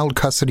as child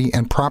custody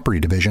and property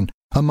division,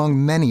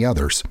 among many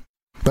others.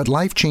 But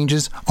life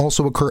changes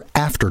also occur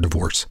after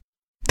divorce.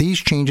 These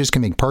changes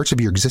can make parts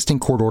of your existing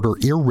court order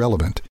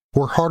irrelevant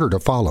or harder to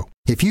follow.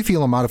 If you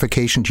feel a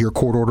modification to your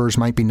court orders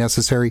might be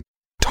necessary,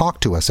 talk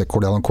to us at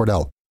Cordell &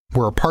 Cordell.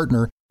 We're a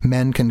partner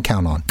men can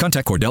count on.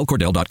 Contact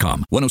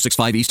CordellCordell.com,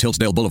 1065 East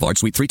Hillsdale Boulevard,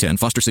 Suite 310,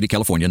 Foster City,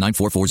 California,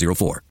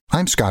 94404.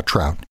 I'm Scott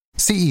Trout,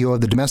 CEO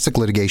of the domestic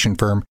litigation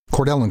firm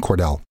Cordell &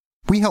 Cordell.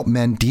 We help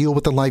men deal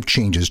with the life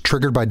changes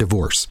triggered by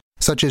divorce,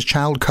 such as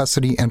child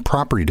custody and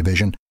property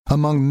division,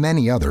 among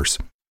many others.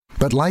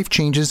 But life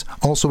changes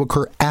also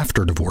occur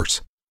after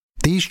divorce.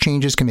 These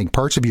changes can make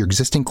parts of your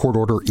existing court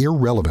order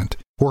irrelevant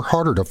or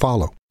harder to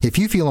follow. If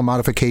you feel a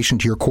modification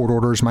to your court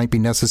orders might be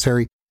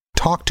necessary,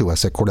 talk to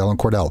us at Cordell &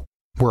 Cordell.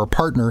 We're a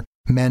partner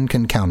men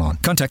can count on.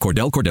 Contact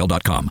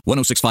CordellCordell.com,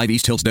 1065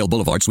 East Hillsdale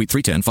Boulevard, Suite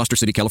 310, Foster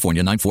City,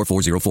 California,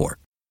 94404.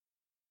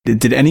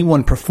 Did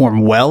anyone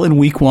perform well in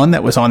week 1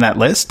 that was on that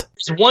list?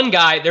 There's one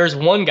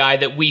guy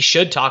that we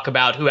should talk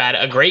about who had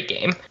a great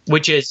game,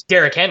 which is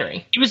Derrick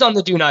Henry. He was on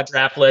the do not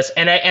draft list.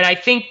 And I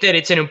think that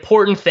it's an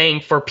important thing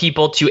for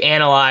people to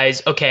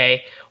analyze,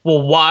 okay,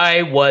 well,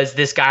 why was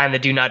this guy on the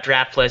do not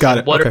draft list?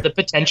 What are the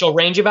potential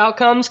range of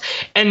outcomes?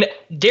 And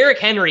Derrick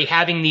Henry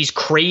having these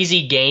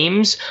crazy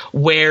games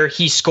where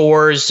he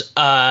scores,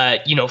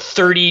 30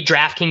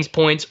 DraftKings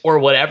points or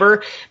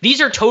whatever.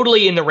 These are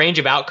totally in the range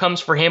of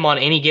outcomes for him on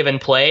any given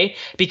play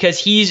because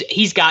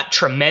he's got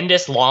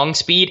tremendous long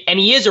speed and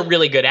he is a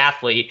really good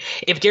athlete.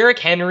 If Derrick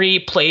Henry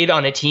played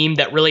on a team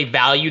that really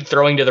valued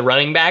throwing to the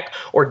running back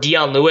or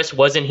Dion Lewis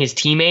wasn't his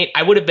teammate,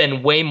 I would have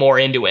been way more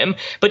into him.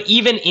 But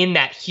even in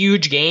that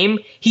huge game,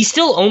 he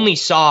still only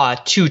saw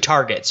 2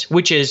 targets,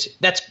 which is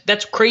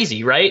that's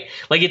crazy, right?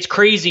 Like, it's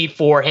crazy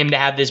for him to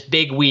have this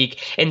big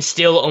week and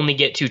still only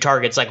get 2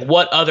 targets. Like,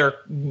 what other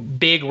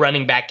big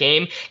running back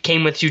game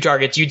came with 2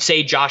 targets? You'd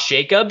say Josh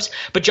Jacobs,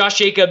 but Josh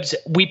Jacobs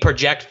we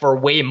project for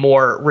way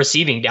more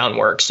receiving down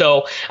work.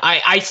 So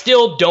I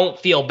still don't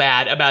feel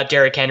bad about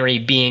Derrick Henry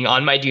being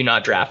on my do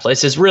not draft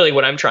list is really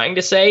what I'm trying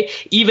to say,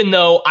 even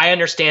though I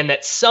understand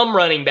that some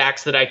running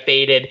backs that I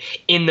faded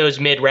in those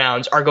mid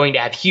rounds are going to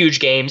have huge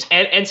games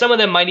and some of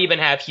them might even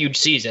have huge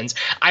seasons.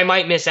 I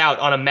might miss out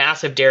on a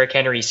massive Derrick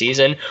Henry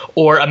season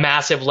or a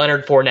massive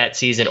Leonard Fournette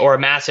season or a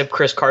massive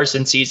Chris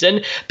Carson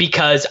season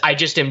because I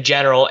just in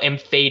general am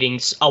fading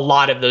a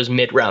lot of those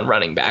mid-round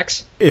running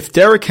backs. If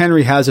Derrick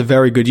Henry has a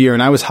very good year,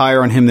 and I was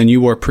higher on him than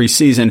you were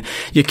preseason,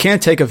 you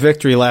can't take a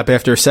victory lap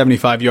after a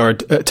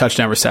 75-yard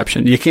touchdown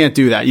reception. You can't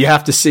do that. You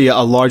have to see a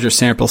larger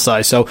sample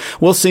size. So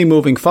we'll see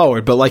moving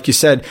forward. But like you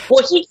said,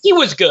 well, he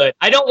was good.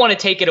 I don't want to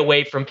take it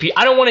away from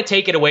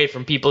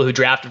people who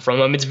drafted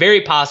from him. It's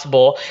very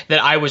possible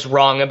that I was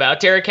wrong about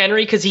Derrick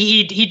Henry because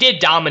he did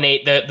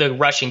dominate the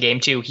rushing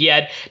game too. He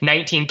had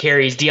 19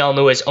 carries. Dion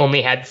Lewis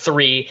only had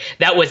 3.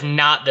 That was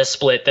not the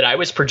split that I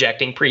was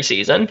projecting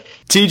preseason.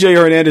 TJ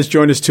Hernandez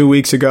joined us 2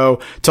 weeks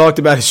ago, talked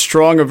about his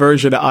strong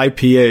aversion to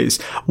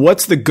IPAs.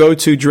 What's the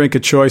go-to drink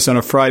of choice on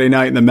a Friday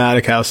night in the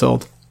Maddock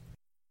household?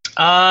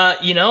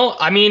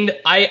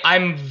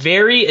 I'm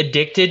very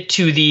addicted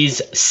to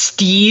these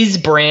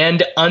Steez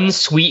brand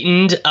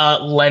unsweetened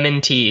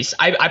lemon teas.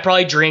 I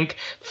probably drink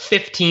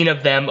 15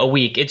 of them a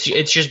week.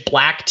 It's just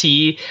black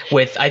tea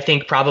with, I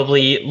think,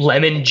 probably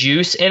lemon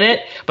juice in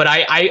it. But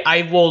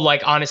I will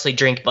honestly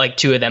drink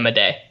 2 of them a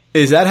day.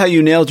 Is that how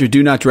you nailed your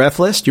do not draft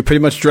list? You pretty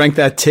much drank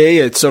that tea.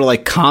 It sort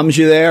of calms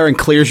you there and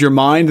clears your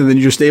mind, and then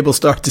you're just able to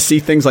start to see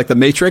things like the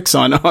Matrix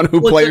on who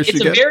players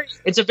should get.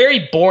 It's a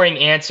very boring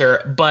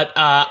answer, but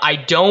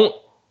I don't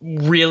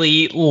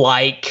really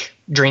like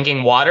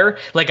drinking water.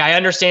 Like, I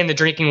understand that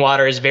drinking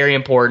water is very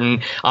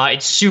important.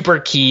 It's super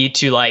key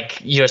to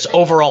like just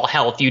overall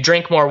health. You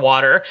drink more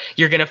water,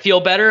 you're going to feel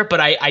better, but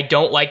I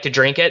don't like to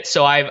drink it.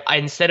 So I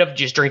instead of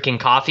just drinking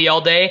coffee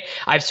all day,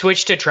 I've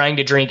switched to trying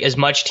to drink as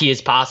much tea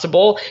as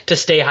possible to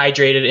stay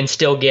hydrated and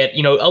still get,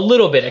 a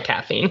little bit of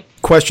caffeine.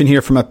 Question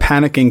here from a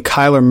panicking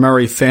Kyler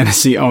Murray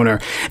fantasy owner.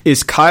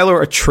 Is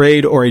Kyler a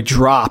trade or a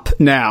drop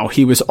now?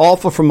 He was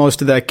awful for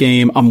most of that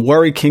game. I'm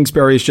worried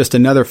Kingsbury is just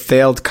another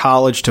failed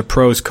college to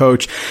pros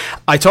coach.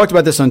 I talked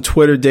about this on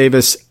Twitter,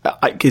 Davis.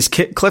 Is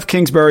Cliff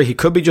Kingsbury, he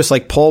could be just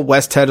like Paul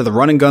Westhead of the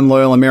Run and Gun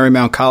Loyal and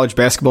Marymount College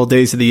basketball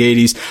days of the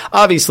 80s.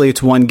 Obviously,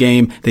 it's one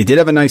game. They did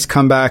have a nice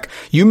comeback.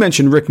 You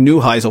mentioned Rick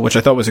Neuheisel, which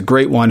I thought was a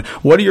great one.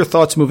 What are your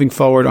thoughts moving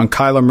forward on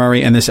Kyler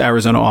Murray and this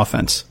Arizona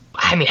offense?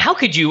 I mean, how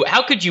could you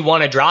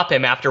want to drop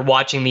him after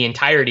watching the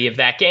entirety of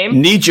that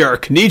game? Knee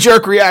jerk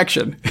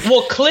reaction.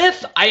 Well,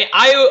 Cliff,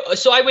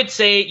 I would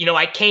say,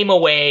 I came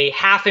away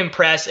half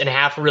impressed and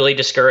half really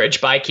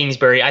discouraged by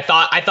Kingsbury. I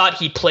thought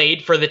he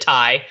played for the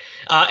tie.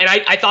 And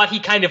I thought he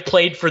kind of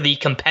played for the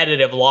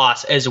competitive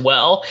loss as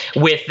well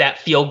with that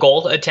field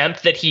goal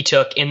attempt that he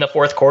took in the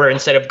fourth quarter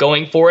instead of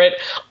going for it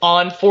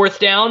on fourth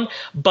down.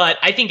 But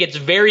I think it's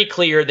very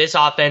clear this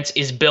offense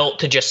is built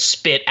to just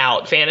spit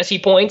out fantasy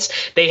points.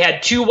 They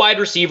had two wide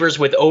receivers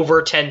with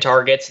over 10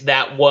 targets.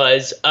 That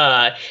was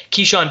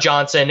Keyshawn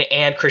Johnson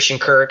and Christian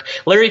Kirk.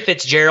 Larry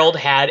Fitzgerald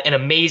had an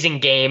amazing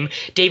game.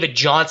 David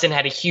Johnson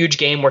had a huge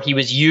game where he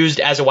was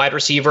used as a wide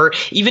receiver.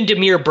 Even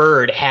Damiere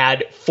Byrd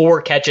had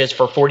 4 catches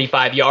for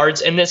 45 yards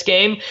in this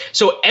game.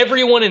 So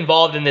everyone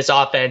involved in this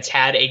offense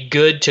had a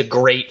good to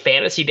great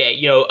fantasy day.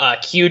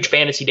 A huge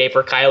fantasy day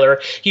for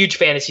Kyler, huge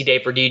fantasy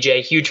day for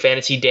DJ, huge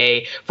fantasy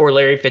day for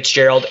Larry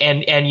Fitzgerald,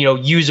 and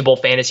usable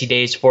fantasy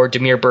days for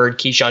Damiere Byrd,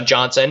 Keyshawn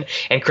Johnson,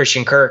 and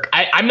Christian Kirk.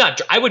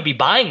 I would be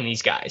buying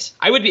these guys.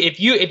 I would be if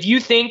you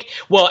think,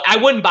 well, I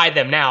wouldn't buy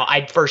them now.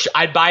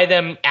 I'd buy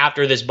them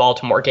after this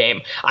Baltimore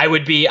game. I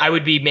would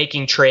be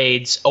making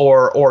trades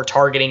or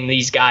targeting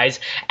these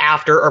guys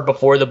after or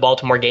before the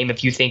Baltimore game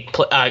if you think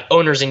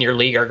owners in your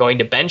league are going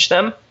to bench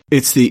them.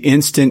 It's the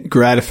instant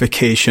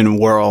gratification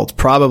world.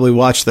 Probably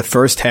watched the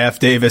first half,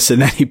 Davis, and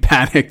then he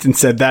panicked and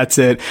said, that's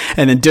it,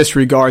 and then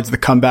disregards the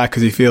comeback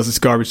because he feels it's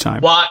garbage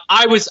time. Well,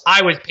 I was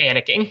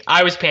panicking.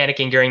 I was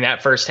panicking during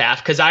that first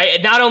half because I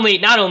not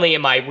only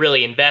am I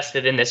really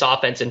invested in this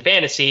offense in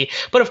fantasy,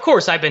 but of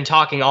course I've been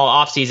talking all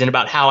offseason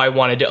about how I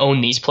wanted to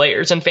own these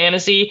players in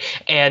fantasy,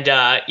 and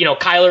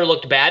Kyler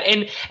looked bad,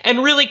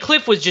 and really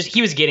Cliff was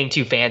getting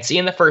too fancy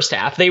in the first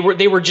half. They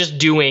were just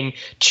doing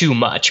too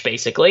much,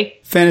 basically.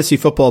 Fantasy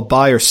football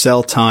buy or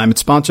sell time.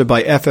 It's sponsored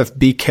by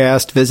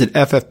FFBcast. Visit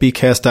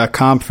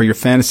ffbcast.com for your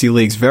fantasy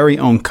league's very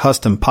own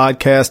custom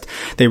podcast.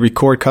 They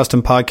record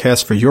custom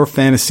podcasts for your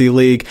fantasy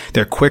league.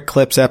 Their Quick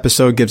Clips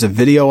episode gives a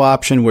video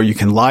option where you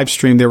can live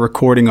stream their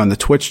recording on the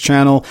Twitch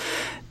channel.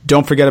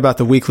 Don't forget about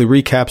the weekly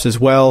recaps as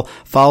well.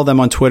 Follow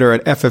them on Twitter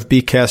at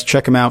FFBcast.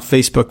 Check them out,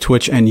 Facebook,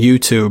 Twitch, and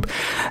YouTube.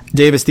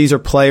 Davis, these are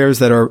players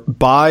that are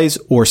buys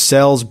or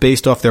sells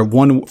based off their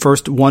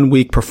first 1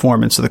 week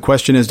performance. So the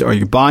question is, are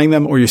you buying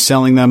them or you're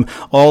selling them?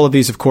 All of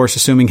these, of course,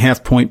 assuming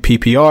half-point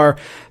PPR.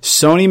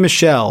 Sony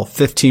Michel,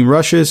 15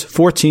 rushes,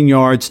 14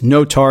 yards,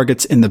 no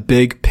targets in the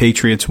big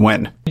Patriots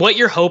win. What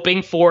you're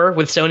hoping for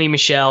with Sony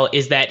Michel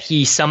is that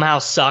he somehow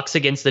sucks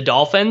against the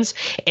Dolphins,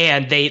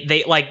 and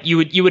they like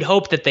you would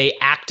hope that they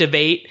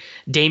activate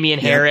Damian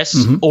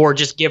Harris or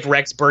just give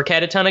Rex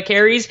Burkhead a ton of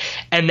carries,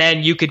 and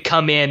then you could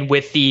come in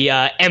with the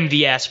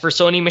MVS for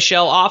Sony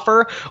Michel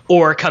offer,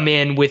 or come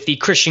in with the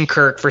Christian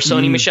Kirk for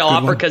Sony Michel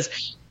offer, because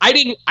I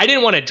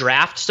didn't want to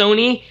draft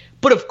Sony.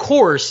 But of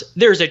course,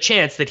 there's a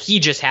chance that he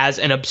just has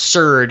an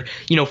absurd,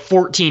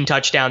 14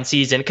 touchdown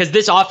season, because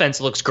this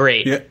offense looks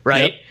great,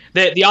 right?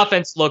 Yep. The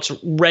offense looks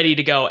ready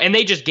to go, and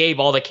they just gave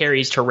all the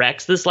carries to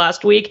Rex this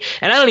last week.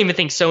 And I don't even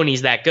think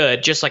Sony's that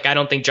good, just like I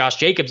don't think Josh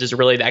Jacobs is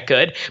really that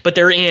good. But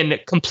they're in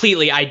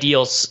completely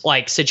ideal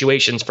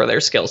situations for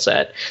their skill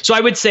set. So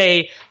I would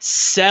say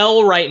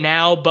sell right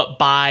now, but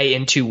buy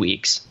in 2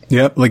 weeks.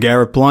 Yep,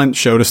 LeGarrette Blount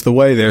showed us the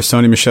way there.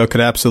 Sony Michel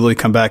could absolutely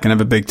come back and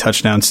have a big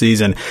touchdown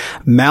season.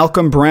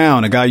 Malcolm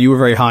Brown, a guy you were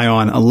very high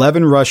on,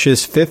 11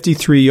 rushes,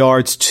 53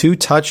 yards, 2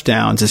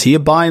 touchdowns. Is he a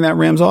buy in that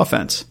Rams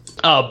offense?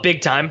 Oh,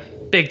 big time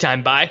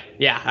buy.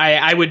 Yeah,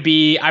 I would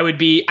be. I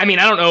mean,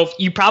 I don't know if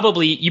you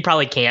probably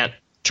can't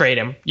trade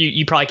him.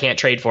 You probably can't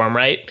trade for him,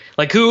 right?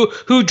 Like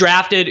who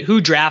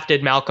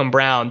drafted Malcolm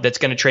Brown that's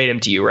going to trade him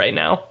to you right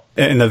now?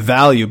 And the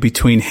value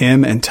between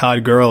him and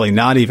Todd Gurley,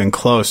 not even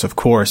close, of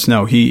course.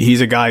 No, he's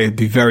a guy who'd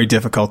be very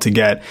difficult to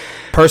get.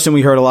 Person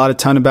we heard a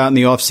ton about in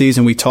the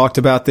offseason, we talked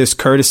about this,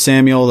 Curtis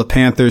Samuel, the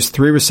Panthers,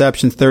 3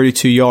 receptions,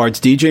 32 yards.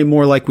 DJ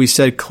Moore, like we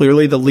said,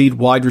 clearly the lead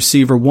wide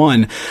receiver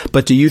 1.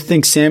 But do you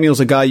think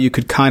Samuel's a guy you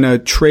could kind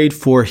of trade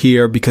for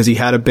here because he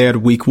had a bad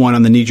week 1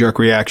 on the knee-jerk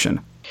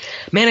reaction?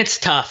 Man, it's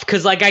tough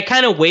because like I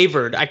kind of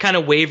wavered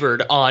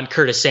on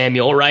Curtis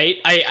Samuel, right?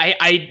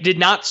 I did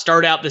not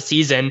start out the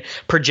season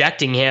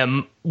projecting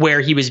him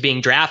where he was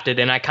being drafted,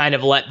 and I kind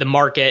of let the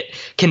market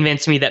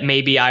convince me that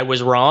maybe I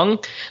was wrong.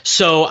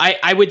 So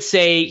I would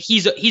say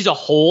he's a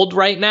hold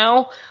right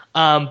now,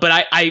 but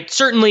I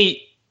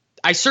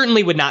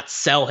certainly would not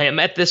sell him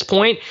at this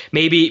point.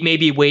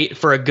 Maybe wait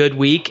for a good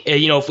week.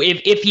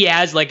 If he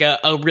has like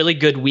a really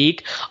good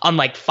week on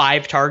like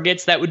 5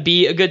 targets, that would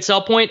be a good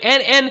sell point.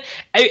 And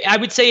I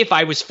would say if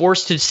I was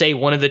forced to say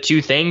one of the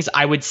two things,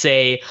 I would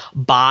say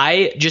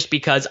buy, just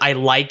because I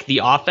like the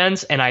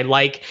offense and I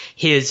like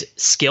his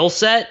skill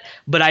set.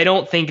 But I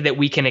don't think that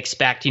we can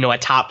expect, a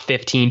top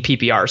 15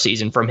 PPR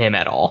season from him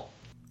at all.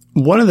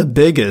 One of the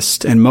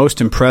biggest and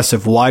most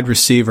impressive wide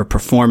receiver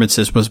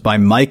performances was by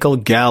Michael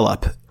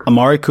Gallup.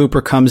 Amari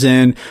Cooper comes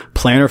in,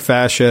 plantar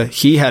fascia.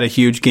 He had a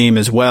huge game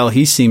as well.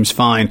 He seems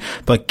fine.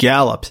 But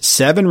Gallup,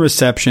 7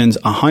 receptions,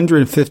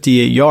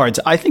 158 yards.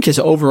 I think his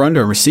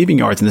over-under receiving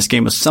yards in this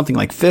game was something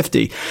like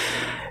 50.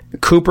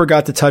 Cooper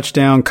got the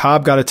touchdown.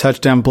 Cobb got a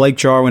touchdown. Blake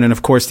Jarwin, and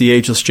of course the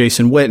ageless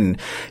Jason Witten.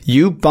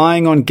 You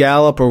buying on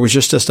Gallup, or was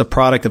just a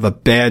product of a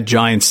bad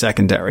Giants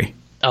secondary?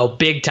 Oh,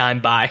 big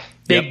time buy.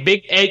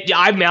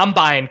 I'm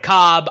buying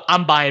Cobb.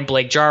 I'm buying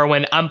Blake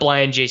Jarwin. I'm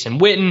buying Jason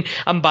Witten.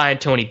 I'm buying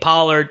Tony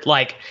Pollard.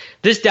 Like,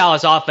 this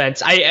Dallas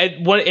offense,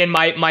 in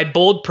my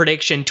bold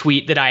prediction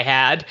tweet that I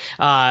had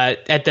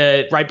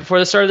right before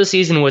the start of the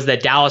season was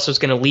that Dallas was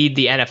going to lead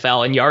the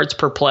NFL in yards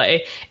per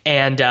play,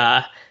 and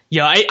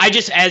I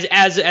just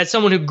as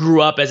someone who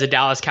grew up as a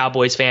Dallas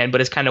Cowboys fan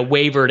but has kind of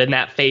wavered in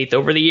that faith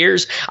over the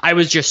years, I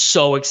was just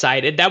so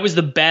excited. That was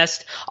the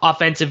best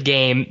offensive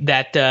game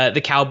that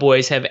the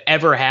Cowboys have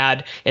ever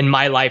had in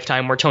my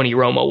lifetime where Tony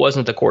Romo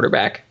wasn't the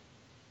quarterback.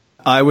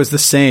 I was the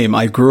same.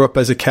 I grew up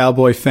as a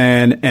Cowboy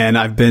fan, and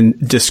I've been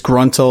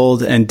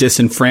disgruntled and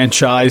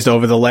disenfranchised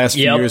over the last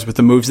few years with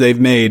the moves they've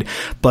made.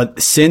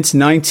 But since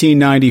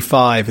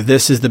 1995,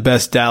 this is the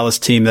best Dallas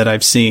team that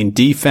I've seen.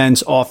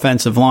 Defense,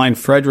 offensive line,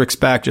 Frederick's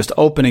back, just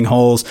opening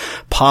holes.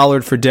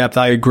 Pollard for depth.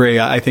 I agree.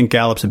 I think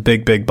Gallup's a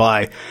big, big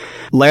buy.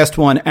 Last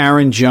one,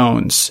 Aaron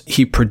Jones.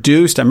 He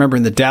produced, I remember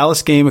in the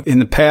Dallas game in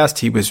the past,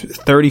 he was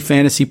 30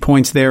 fantasy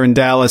points there in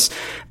Dallas.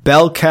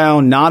 Bell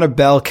cow, not a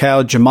bell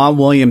cow. Jamal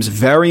Williams,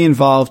 very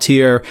involved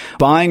here.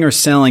 Buying or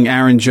selling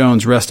Aaron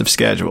Jones rest of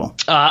schedule?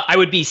 I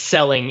would be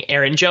selling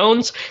Aaron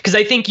Jones because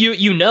I think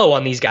you know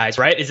on these guys,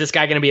 right? Is this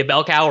guy going to be a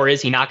bell cow or is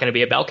he not going to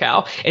be a bell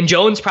cow? And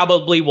Jones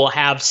probably will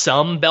have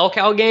some bell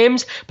cow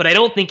games, but I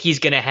don't think he's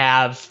going to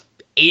have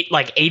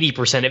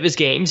 80% of his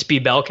games be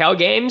bell cow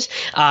games.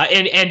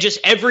 And just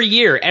every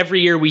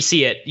year we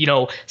see it,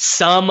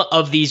 some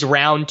of these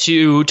round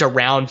 2 to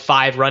round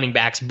 5 running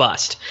backs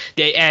bust.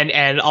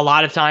 And a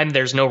lot of time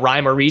there's no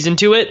rhyme or reason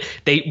to it.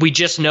 We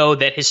just know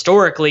that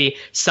historically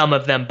some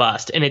of them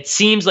bust. And it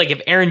seems like if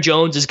Aaron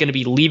Jones is going to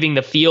be leaving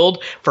the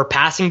field for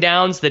passing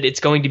downs, that it's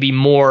going to be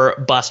more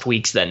bust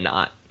weeks than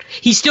not.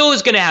 He still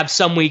is going to have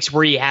some weeks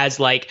where he has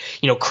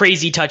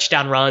crazy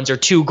touchdown runs or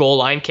 2 goal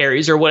line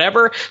carries or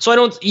whatever.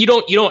 So you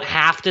don't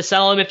have to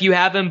sell him if you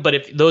have him, but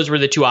if those were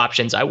the 2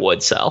 options, I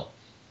would sell.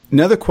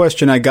 Another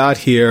question I got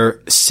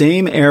here,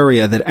 same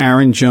area that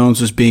Aaron Jones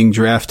was being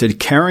drafted,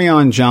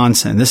 Kerryon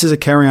Johnson. This is a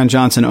Kerryon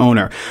Johnson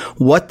owner.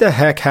 What the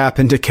heck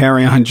happened to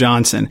Kerryon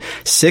Johnson?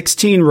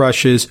 16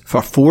 rushes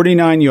for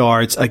 49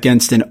 yards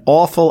against an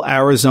awful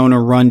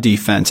Arizona run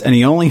defense, and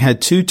he only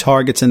had 2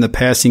 targets in the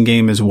passing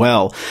game as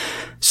well.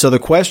 So the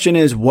question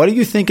is, what are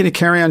you thinking of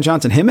Kerryon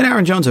Johnson? Him and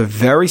Aaron Jones are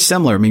very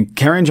similar. I mean,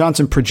 Kerryon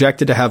Johnson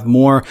projected to have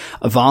more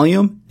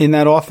volume in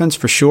that offense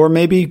for sure,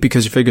 maybe,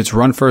 because you figure it's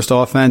run-first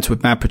offense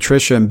with Matt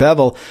Patricia and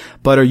Bevel.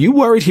 But are you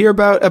worried here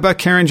about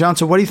Kerryon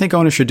Johnson? What do you think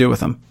owners should do with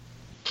him?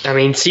 I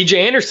mean,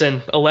 C.J.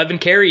 Anderson, 11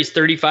 carries,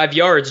 35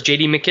 yards.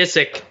 J.D.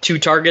 McKissick, 2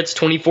 targets,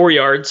 24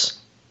 yards.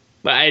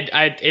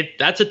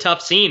 That's a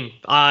tough scene.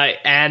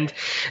 And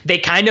they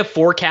kind of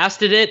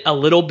forecasted it a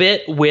little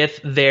bit with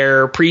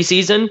their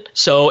preseason.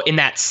 So in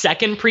that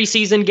second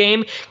preseason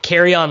game,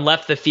 Kerryon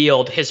left the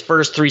field his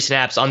first 3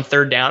 snaps on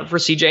 3rd down for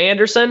CJ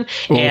Anderson.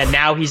 Oof. And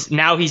now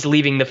he's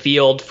leaving the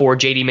field for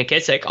JD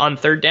McKissick on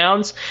 3rd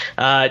downs.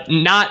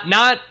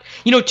 Not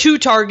 2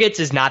 targets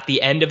is not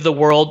the end of the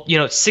world.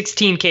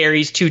 16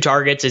 carries, 2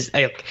 targets is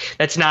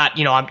that's not,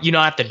 you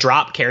don't have to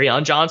drop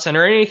Kerryon Johnson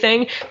or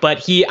anything,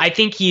 but I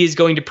think he is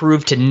going to prove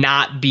to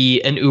not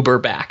be an Uber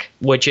back,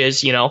 which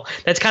is,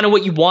 that's kind of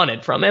what you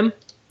wanted from him.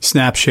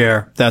 Snap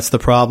share. That's the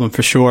problem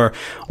for sure.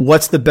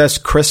 What's the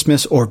best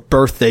Christmas or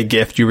birthday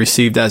gift you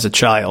received as a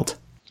child?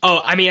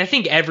 Oh, I mean, I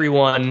think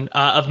everyone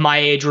of my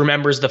age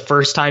remembers the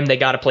first time they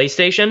got a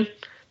PlayStation.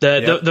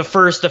 The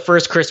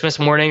first Christmas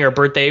morning or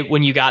birthday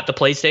when you got the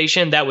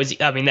PlayStation, that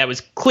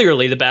was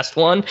clearly the best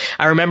one.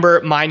 I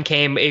remember mine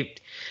came.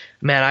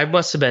 I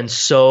must have been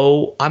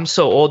I'm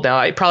so old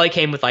now. It probably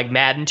came with like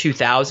Madden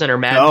 2000 or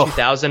Madden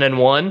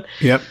 2001.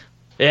 Yep.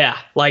 Yeah,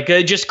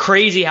 just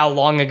crazy how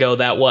long ago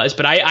that was.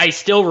 But I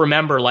still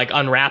remember like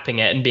unwrapping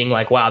it and being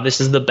like, wow, this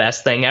is the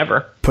best thing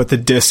ever. Put the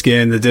disc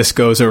in, the disc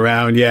goes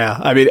around. Yeah.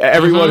 I mean,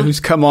 everyone who's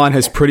come on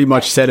has pretty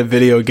much said a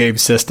video game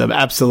system.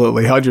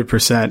 Absolutely.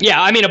 100%.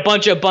 Yeah. I mean, a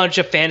bunch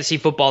of fantasy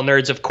football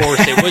nerds, of course.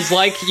 It was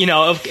like,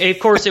 of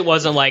course it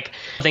wasn't like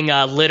something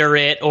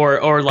literate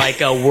or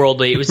like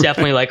worldly. It was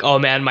definitely like, oh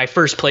man, my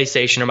first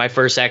PlayStation or my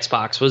first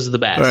Xbox was the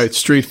best. Right.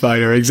 Street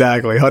Fighter.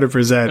 Exactly.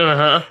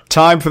 100%.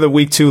 Time for the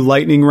week 2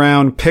 lightning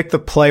round. Pick the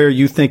player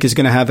you think is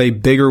going to have a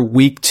bigger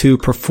week 2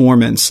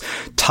 performance.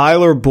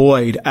 Tyler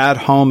Boyd at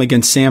home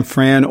against San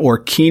Fran or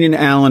Keenan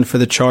Allen for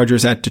the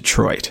Chargers at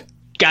Detroit.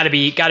 Gotta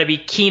be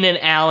Keenan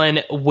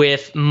Allen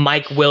with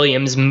Mike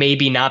Williams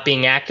maybe not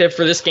being active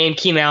for this game.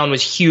 Keenan Allen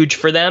was huge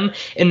for them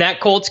in that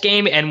Colts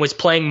game and was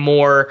playing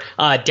more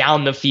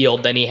down the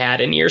field than he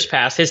had in years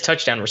past. His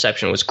touchdown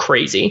reception was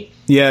crazy.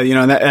 Yeah,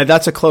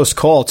 that's a close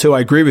call, too.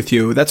 I agree with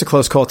you. That's a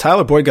close call.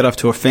 Tyler Boyd got off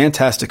to a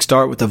fantastic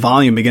start with the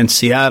volume against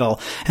Seattle,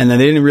 and then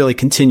they didn't really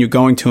continue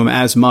going to him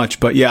as much.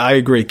 But yeah, I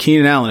agree.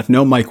 Keenan Allen, if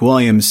no Mike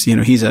Williams,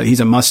 he's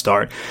a must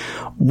start.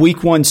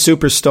 Week 1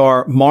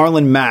 superstar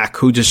Marlon Mack,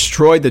 who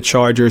destroyed the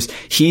Chargers.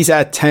 He's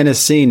at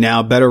Tennessee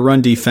now, better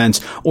run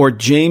defense. Or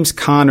James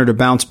Conner to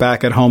bounce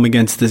back at home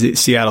against the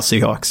Seattle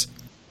Seahawks.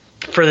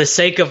 For the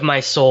sake of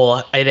my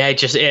soul, it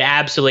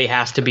absolutely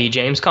has to be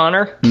James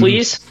Conner.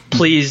 Please,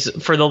 please,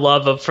 for the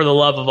love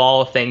of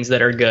all things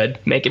that are good,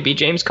 make it be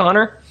James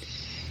Conner.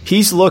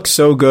 He's looked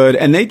so good,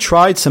 and they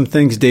tried some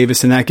things,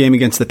 Davis, in that game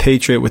against the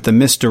Patriot with the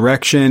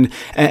misdirection,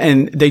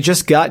 and they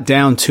just got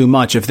down too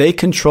much. If they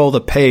control the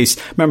pace,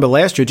 remember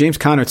last year, James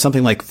Conner had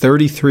something like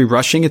 33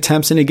 rushing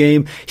attempts in a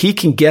game. He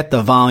can get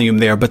the volume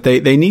there, but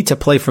they need to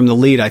play from the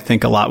lead, I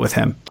think, a lot with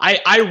him.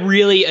 I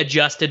really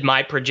adjusted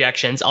my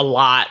projections a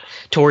lot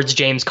towards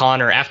James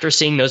Conner after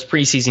seeing those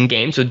preseason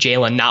games with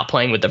Jalen not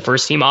playing with the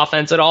first team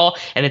offense at all,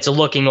 and it's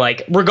looking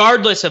like,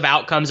 regardless of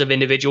outcomes of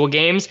individual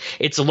games,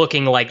 it's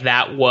looking like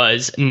that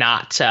was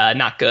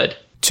not good.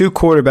 2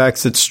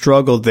 quarterbacks that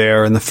struggled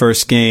there in the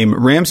first game.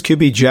 Rams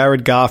QB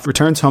Jared Goff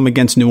returns home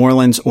against New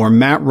Orleans, or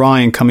Matt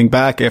Ryan coming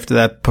back after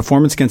that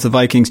performance against the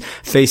Vikings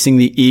facing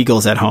the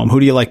Eagles at home. Who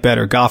do you like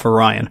better, Goff or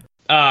Ryan?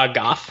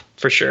 Goff,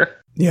 for sure.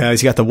 Yeah,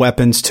 he's got the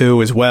weapons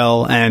too as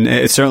well, and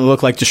it certainly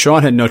looked like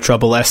Deshaun had no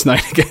trouble last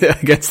night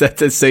against that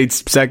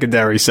Saints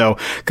secondary, so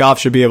Goff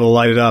should be able to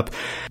light it up.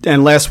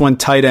 And last one,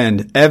 tight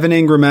end. Evan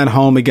Ingram at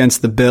home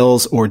against the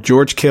Bills, or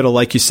George Kittle,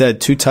 like you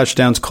said, 2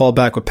 touchdowns called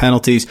back with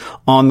penalties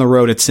on the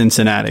road at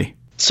Cincinnati.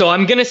 So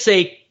I'm going to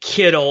say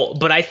Kittle,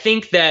 but I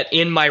think that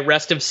in my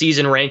rest of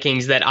season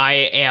rankings that I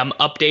am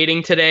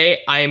updating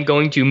today, I am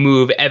going to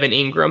move Evan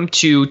Ingram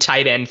to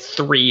tight end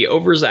 3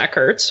 over Zach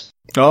Ertz.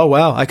 Oh,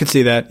 wow. I could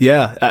see that.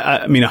 Yeah.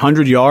 I mean,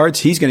 100 yards,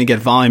 he's going to get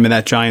volume in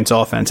that Giants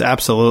offense.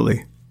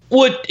 Absolutely.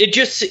 Well, it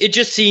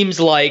just seems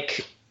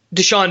like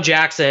Deshaun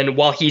Jackson,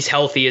 while he's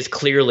healthy, is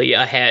clearly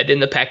ahead in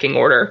the pecking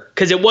order.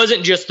 Because it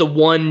wasn't just the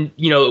one,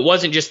 it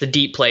wasn't just the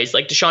deep plays.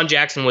 Like, Deshaun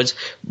Jackson was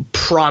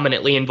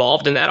prominently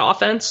involved in that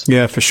offense.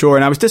 Yeah, for sure.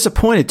 And I was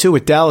disappointed, too,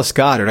 with Dallas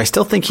Goedert. I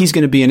still think he's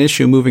going to be an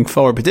issue moving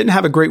forward, but didn't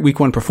have a great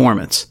week 1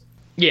 performance.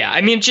 Yeah,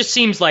 I mean, it just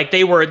seems like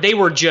they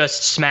were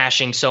just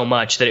smashing so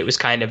much that it was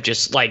kind of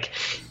just like,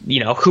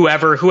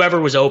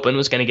 whoever was open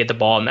was going to get the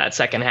ball in that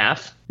second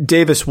half.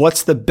 Davis,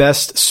 what's the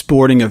best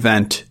sporting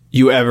event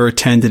you ever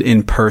attended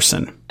in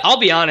person? I'll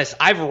be honest,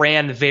 I've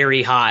ran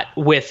very hot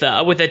with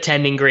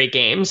attending great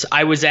games.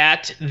 I was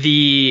at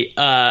the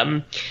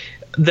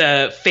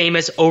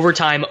famous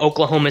overtime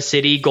Oklahoma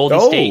City Golden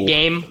State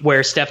game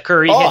where Steph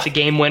Curry hit the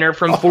game winner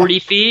from 40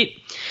 feet.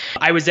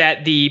 I was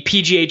at the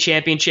PGA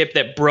Championship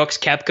that Brooks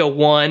Koepka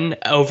won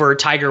over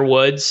Tiger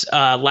Woods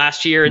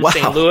last year in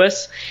St.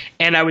 Louis.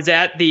 And I was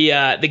at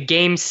the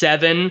Game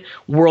 7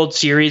 World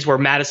Series where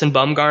Madison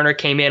Bumgarner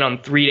came in on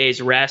 3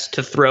 days rest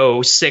to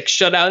throw 6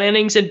 shutout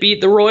innings and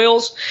beat the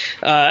Royals.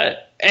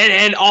 And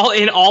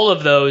in all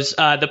of those,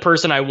 the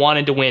person I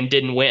wanted to win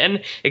didn't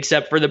win,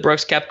 except for the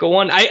Brooks Koepka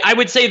one. I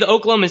would say the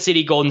Oklahoma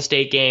City Golden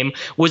State game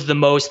was the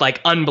most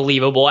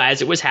unbelievable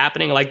as it was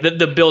happening. Like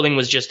the building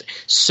was just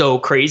so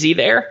crazy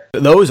there.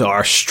 Those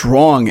are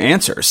strong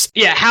answers.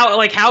 Yeah,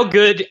 how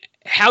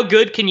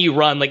good can you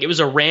run? Like, it was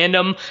a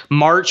random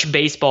March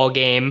baseball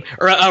game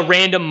or a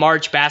random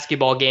March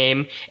basketball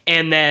game.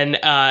 And then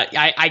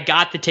I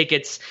got the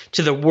tickets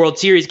to the World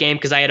Series game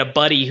because I had a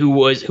buddy who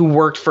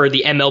worked for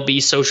the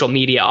MLB social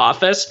media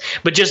office,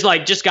 but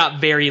just got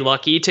very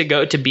lucky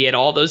to be at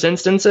all those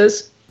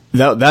instances.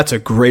 That's a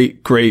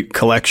great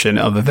collection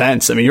of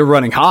events. I mean, you're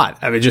running hot.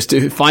 I mean, just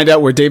to find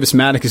out where Davis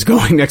Maddock is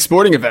going next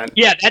sporting event.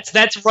 Yeah,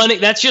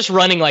 that's just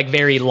running like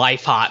very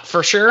life hot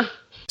for sure.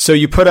 So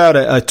you put out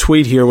a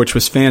tweet here, which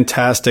was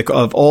fantastic,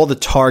 of all the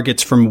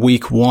targets from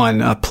week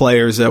 1,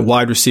 players at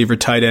wide receiver,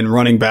 tight end,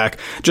 running back.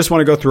 Just want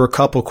to go through a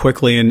couple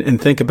quickly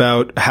and think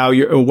about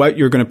what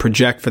you're going to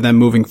project for them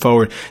moving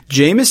forward.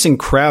 Jamison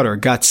Crowder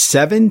got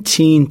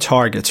 17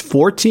 targets,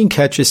 14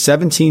 catches,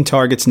 17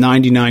 targets,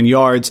 99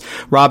 yards.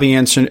 Robbie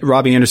Anderson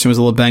was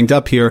a little banged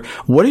up here.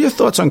 What are your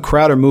thoughts on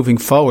Crowder moving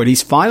forward?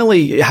 He's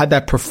finally had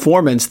that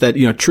performance that,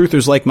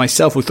 truthers like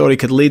myself who thought he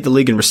could lead the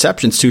league in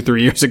receptions 2-3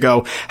 years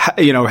ago,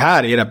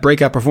 had a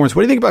breakout performance.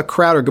 What do you think about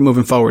Crowder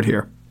moving forward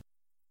here?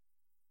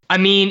 I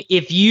mean,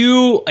 if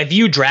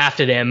you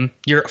drafted him,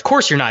 of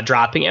course you're not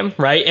dropping him,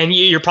 right? And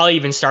you're probably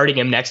even starting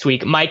him next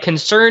week. My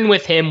concern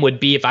with him would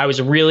be, if I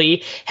was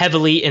really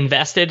heavily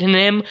invested in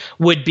him,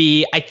 would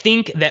be, I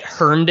think that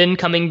Herndon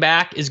coming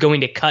back is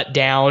going to cut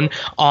down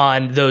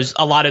on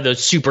a lot of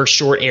those super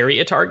short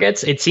area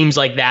targets. It seems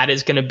like that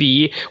is going to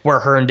be where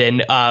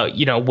Herndon,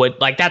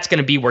 that's going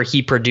to be where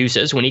he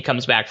produces when he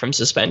comes back from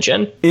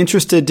suspension.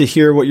 Interested to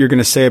hear what you're going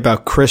to say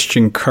about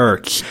Christian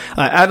Kirk.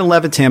 Adam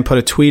Levitan put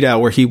a tweet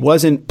out where he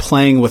wasn't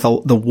playing with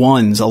the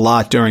ones a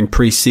lot during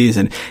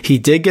preseason. He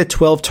did get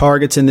 12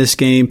 targets in this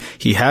game.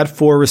 He had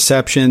 4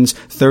 receptions,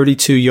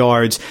 32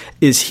 yards.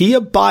 Is he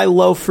a buy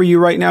low for you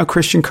right now,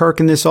 Christian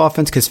Kirk, in this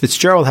offense? Because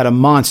Fitzgerald had a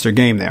monster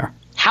game there.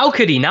 How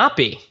could he not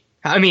be?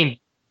 I mean,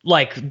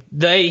 I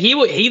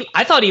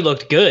thought he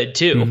looked good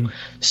too. Mm-hmm.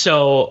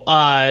 So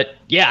I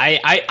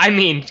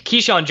mean,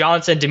 Keyshawn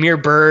Johnson, Damiere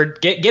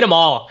Byrd, get them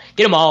all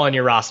on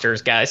your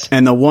rosters, guys.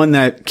 And the one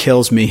that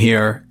kills me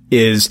here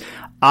is,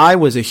 I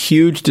was a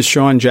huge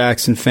Deshaun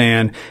Jackson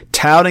fan,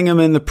 touting him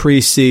in the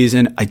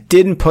preseason. I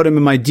didn't put him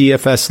in my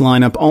DFS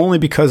lineup only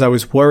because I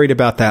was worried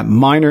about that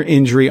minor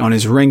injury on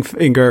his ring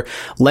finger.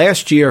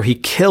 Last year, he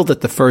killed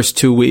it the first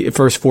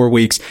 4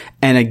 weeks.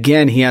 And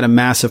again, he had a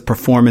massive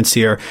performance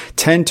here.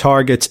 10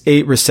 targets,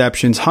 8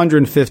 receptions,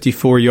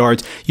 154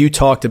 yards. You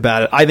talked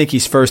about it. I think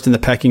he's first in the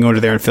pecking order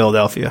there in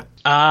Philadelphia.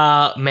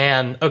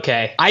 Man.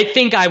 Okay. I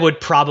think I would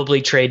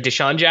probably trade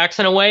Deshaun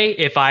Jackson away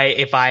if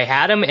I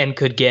had him and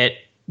could get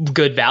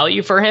good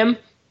value for him.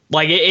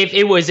 Like if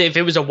it was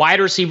a wide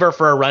receiver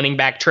for a running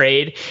back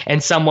trade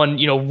and someone,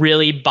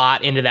 really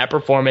bought into that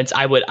performance,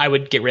 I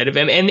would get rid of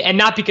him. And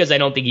not because I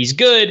don't think he's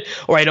good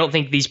or I don't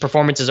think these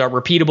performances are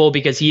repeatable,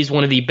 because he's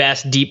one of the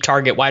best deep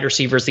target wide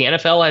receivers the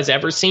NFL has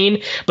ever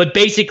seen, but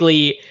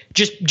basically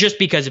just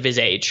because of his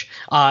age.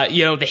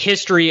 The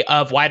history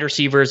of wide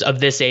receivers of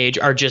this age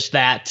are just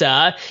that,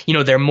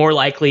 they're more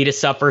likely to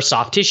suffer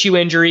soft tissue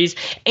injuries.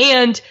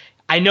 And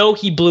I know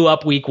he blew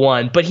up week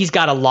 1, but he's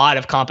got a lot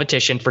of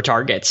competition for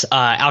targets.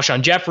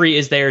 Alshon Jeffrey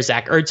is there.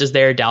 Zach Ertz is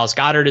there. Dallas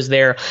Goedert is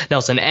there.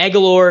 Nelson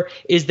Aguilar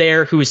is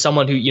there, who is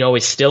someone who,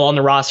 is still on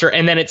the roster.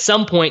 And then at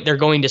some point, they're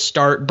going to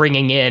start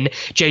bringing in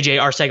J.J.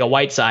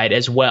 Arcega-Whiteside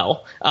as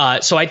well.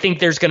 So I think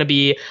there's going to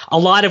be a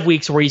lot of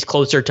weeks where he's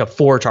closer to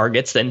 4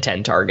 targets than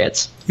 10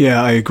 targets.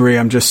 Yeah, I agree.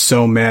 I'm just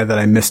so mad that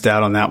I missed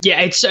out on that. Yeah,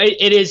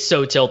 it is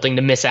so tilting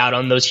to miss out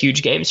on those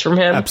huge games from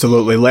him.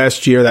 Absolutely.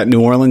 Last year, that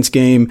New Orleans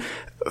game,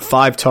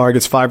 5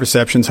 targets, 5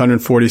 receptions,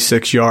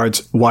 146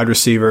 yards, wide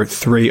receiver,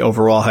 3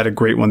 overall. Had a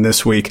great one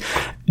this week.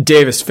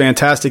 Davis,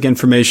 fantastic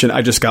information.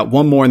 I just got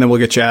one more and then we'll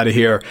get you out of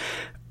here.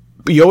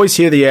 You always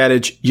hear the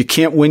adage, you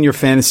can't win your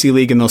fantasy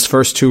league in those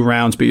first 2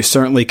 rounds, but you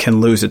certainly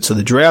can lose it. So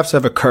the drafts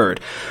have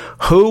occurred.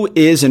 Who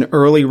is an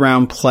early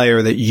round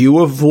player that you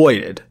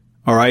avoided,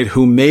 all right,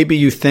 who maybe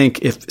you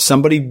think if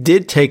somebody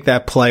did take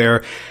that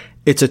player,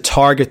 it's a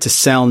target to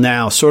sell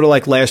now? Sort of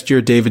like last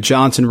year, David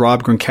Johnson,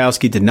 Rob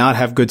Gronkowski did not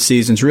have good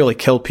seasons, really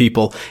killed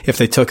people if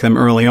they took them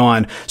early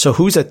on. So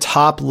who's a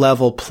top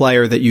level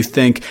player that you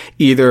think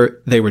either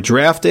they were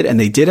drafted and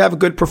they did have a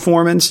good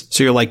performance,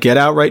 so you're like, get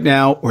out right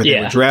now, or they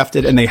were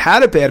drafted and they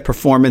had a bad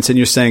performance and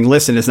you're saying,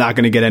 listen, it's not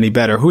going to get any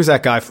better? Who's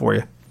that guy for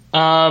you?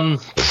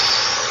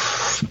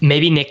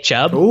 Maybe Nick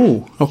Chubb.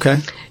 Oh, okay.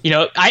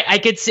 I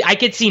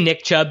could see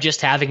Nick Chubb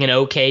just having an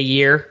okay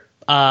year.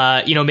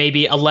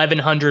 Maybe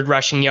 1,100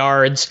 rushing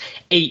yards,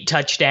 8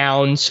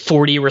 touchdowns,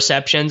 40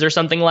 receptions or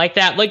something like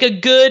that. Like a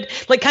good,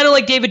 kind of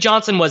like David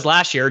Johnson was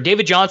last year.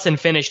 David Johnson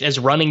finished as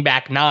running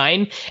back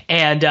 9.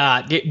 And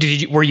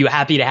were you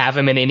happy to have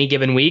him in any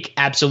given week?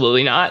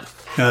 Absolutely not.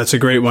 Yeah, that's a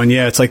great one.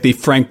 Yeah, it's like the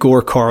Frank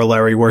Gore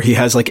corollary where he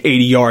has 80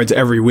 yards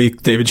every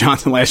week, David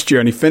Johnson last year,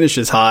 and he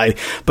finishes high,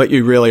 but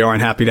you really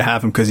aren't happy to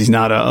have him because he's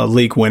not a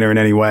league winner in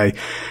any way.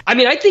 I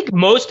mean, I think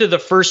most of the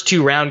first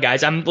 2 round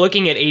guys, I'm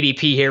looking at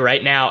ADP here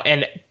right now,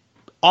 and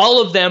all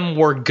of them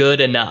were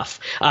good enough.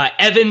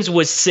 Evans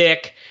was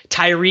sick.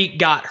 Tyreek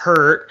got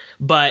hurt,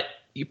 but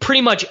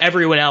pretty much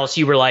everyone else,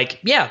 you were like,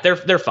 yeah,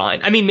 they're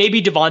fine. I mean, maybe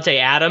Devontae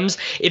Adams,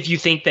 if you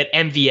think that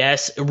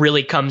MVS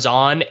really comes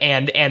on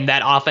and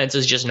that offense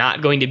is just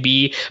not going to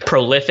be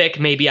prolific,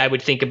 maybe I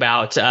would think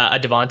about a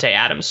Devontae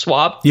Adams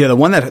swap. Yeah, the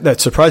one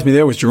that surprised me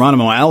there was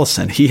Geronimo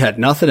Allison. He had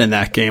nothing in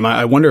that game.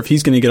 I wonder if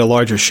he's going to get a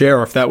larger share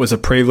or if that was a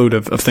prelude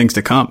of things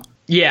to come.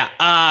 Yeah,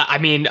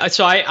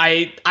 so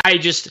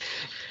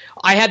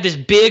I had this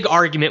big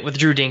argument with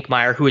Drew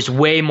Dinkmeyer, who is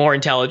way more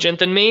intelligent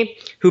than me,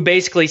 who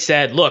basically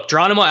said, look,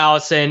 Geronimo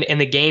Allison in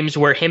the games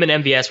where him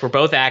and MVS were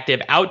both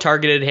active,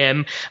 out-targeted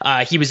him.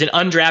 He was an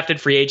undrafted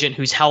free agent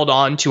who's held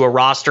on to a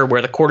roster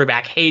where the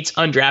quarterback hates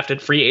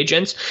undrafted free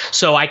agents.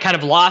 So I kind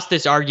of lost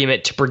this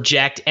argument to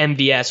project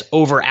MVS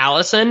over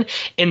Allison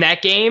in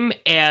that game.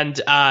 And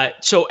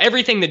so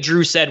everything that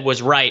Drew said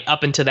was right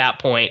up until that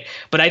point.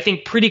 But I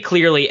think pretty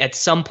clearly at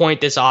some point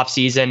this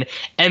offseason,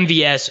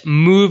 MVS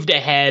moved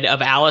ahead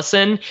of Allison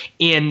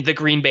in the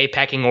Green Bay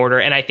pecking order.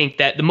 And I think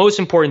that the most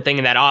important thing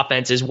in that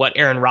offense is what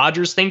Aaron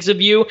Rodgers thinks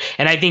of you.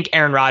 And I think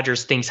Aaron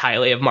Rodgers thinks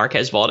highly of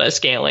Marquez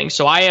Valdes-Scantling.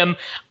 So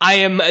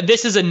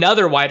this is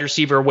another wide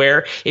receiver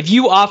where if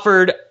you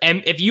offered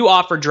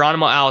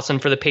Geronimo Allison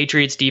for the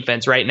Patriots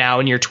defense right now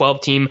in your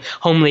 12-team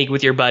home league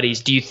with your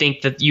buddies, do you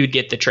think that you'd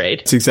get the trade?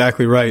 That's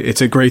exactly right.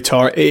 It's a great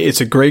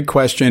it's a great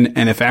question.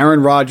 And if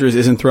Aaron Rodgers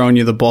isn't throwing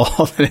you the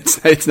ball, then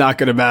it's not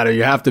going to matter.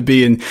 You have to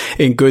be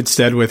in good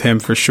stead with him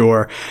for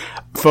sure.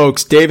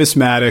 Folks, Davis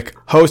Maddock,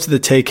 host of the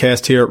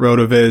TakeCast here at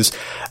RotoViz,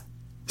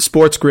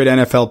 Sports Grid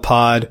NFL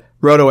Pod,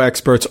 Roto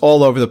experts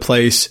all over the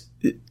place.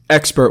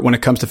 Expert when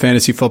it comes to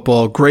fantasy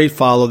football. Great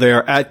follow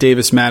there at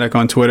Davis Maddock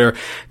on Twitter.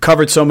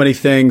 Covered so many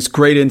things.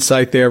 Great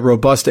insight there.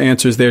 Robust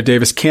answers there,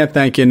 Davis. Can't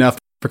thank you enough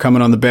for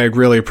coming on the bag.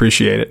 Really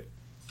appreciate it.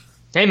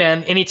 Hey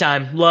man,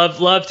 anytime.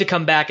 Love to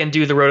come back and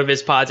do the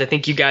RotoViz pods. I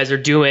think you guys are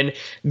doing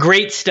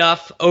great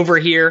stuff over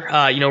here.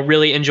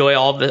 Really enjoy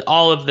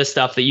all of the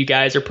stuff that you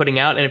guys are putting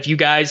out. And if you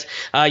guys,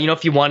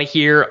 if you want to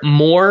hear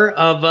more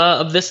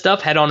of this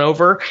stuff, head on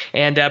over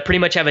and pretty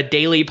much have a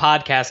daily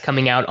podcast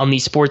coming out on the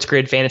Sports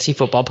Grid Fantasy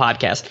Football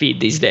Podcast feed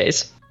these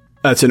days.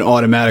 That's an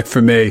automatic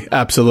for me.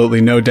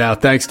 Absolutely, no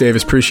doubt. Thanks,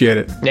 Davis. Appreciate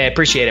it. Yeah,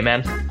 appreciate it,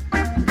 man.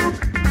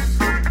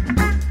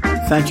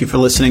 Thank you for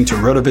listening to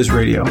RotoViz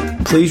Radio.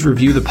 Please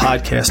review the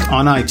podcast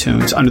on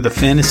iTunes under the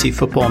Fantasy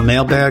Football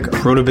Mailbag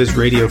RotoViz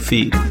Radio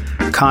feed.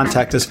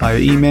 Contact us via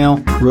email,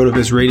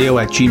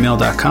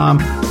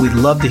 rotovizradio@gmail.com. We'd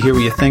love to hear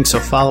what you think, so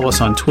follow us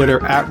on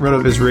Twitter at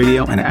RotoViz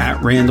Radio and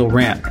at Randall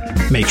Rant.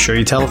 Make sure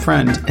you tell a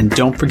friend, and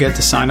don't forget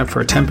to sign up for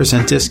a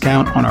 10%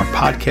 discount on our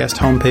podcast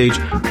homepage,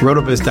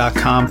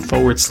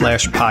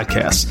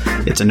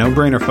 rotoviz.com/podcasts. It's a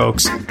no-brainer,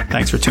 folks.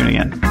 Thanks for tuning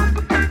in.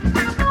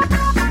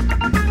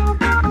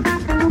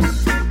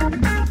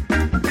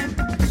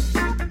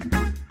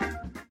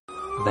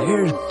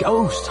 There's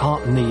ghosts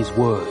haunting these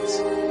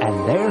woods,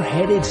 and they're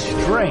headed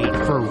straight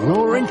for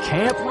Roaring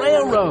Camp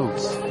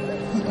Railroads.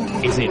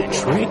 Is it a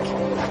trick?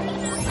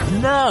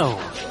 No,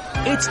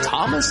 it's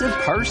Thomas and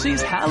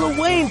Percy's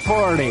Halloween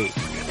party.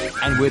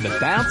 And with a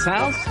bounce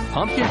house,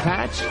 pumpkin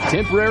patch,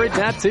 temporary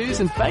tattoos,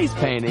 and face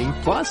painting,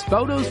 plus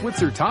photos with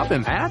their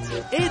topping hats,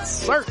 it's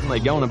certainly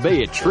gonna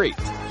be a treat.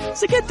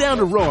 So get down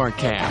to Roaring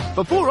Camp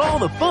before all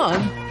the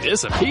fun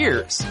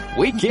disappears.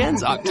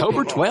 Weekends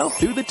October 12th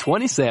through the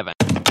 27th.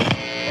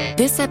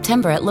 This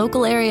September at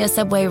local area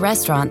Subway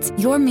restaurants,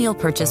 your meal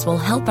purchase will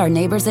help our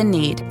neighbors in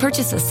need.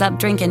 Purchase a sub,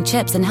 drink, and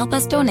chips and help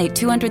us donate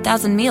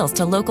 200,000 meals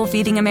to local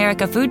Feeding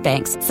America food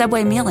banks.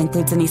 Subway meal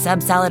includes any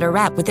sub, salad, or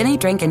wrap with any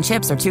drink and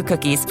chips or 2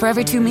 cookies. For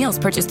every 2 meals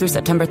purchased through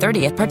September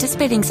 30th,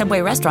 participating Subway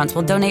restaurants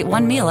will donate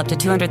 1 meal up to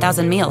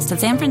 200,000 meals to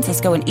San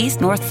Francisco and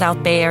East, North,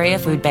 South Bay Area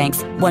food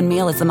banks. 1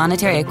 meal is the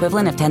monetary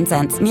equivalent of 10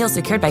 cents. Meals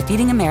secured by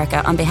Feeding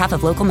America on behalf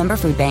of local member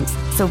food banks.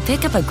 So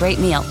pick up a great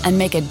meal and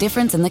make a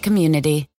difference in the community.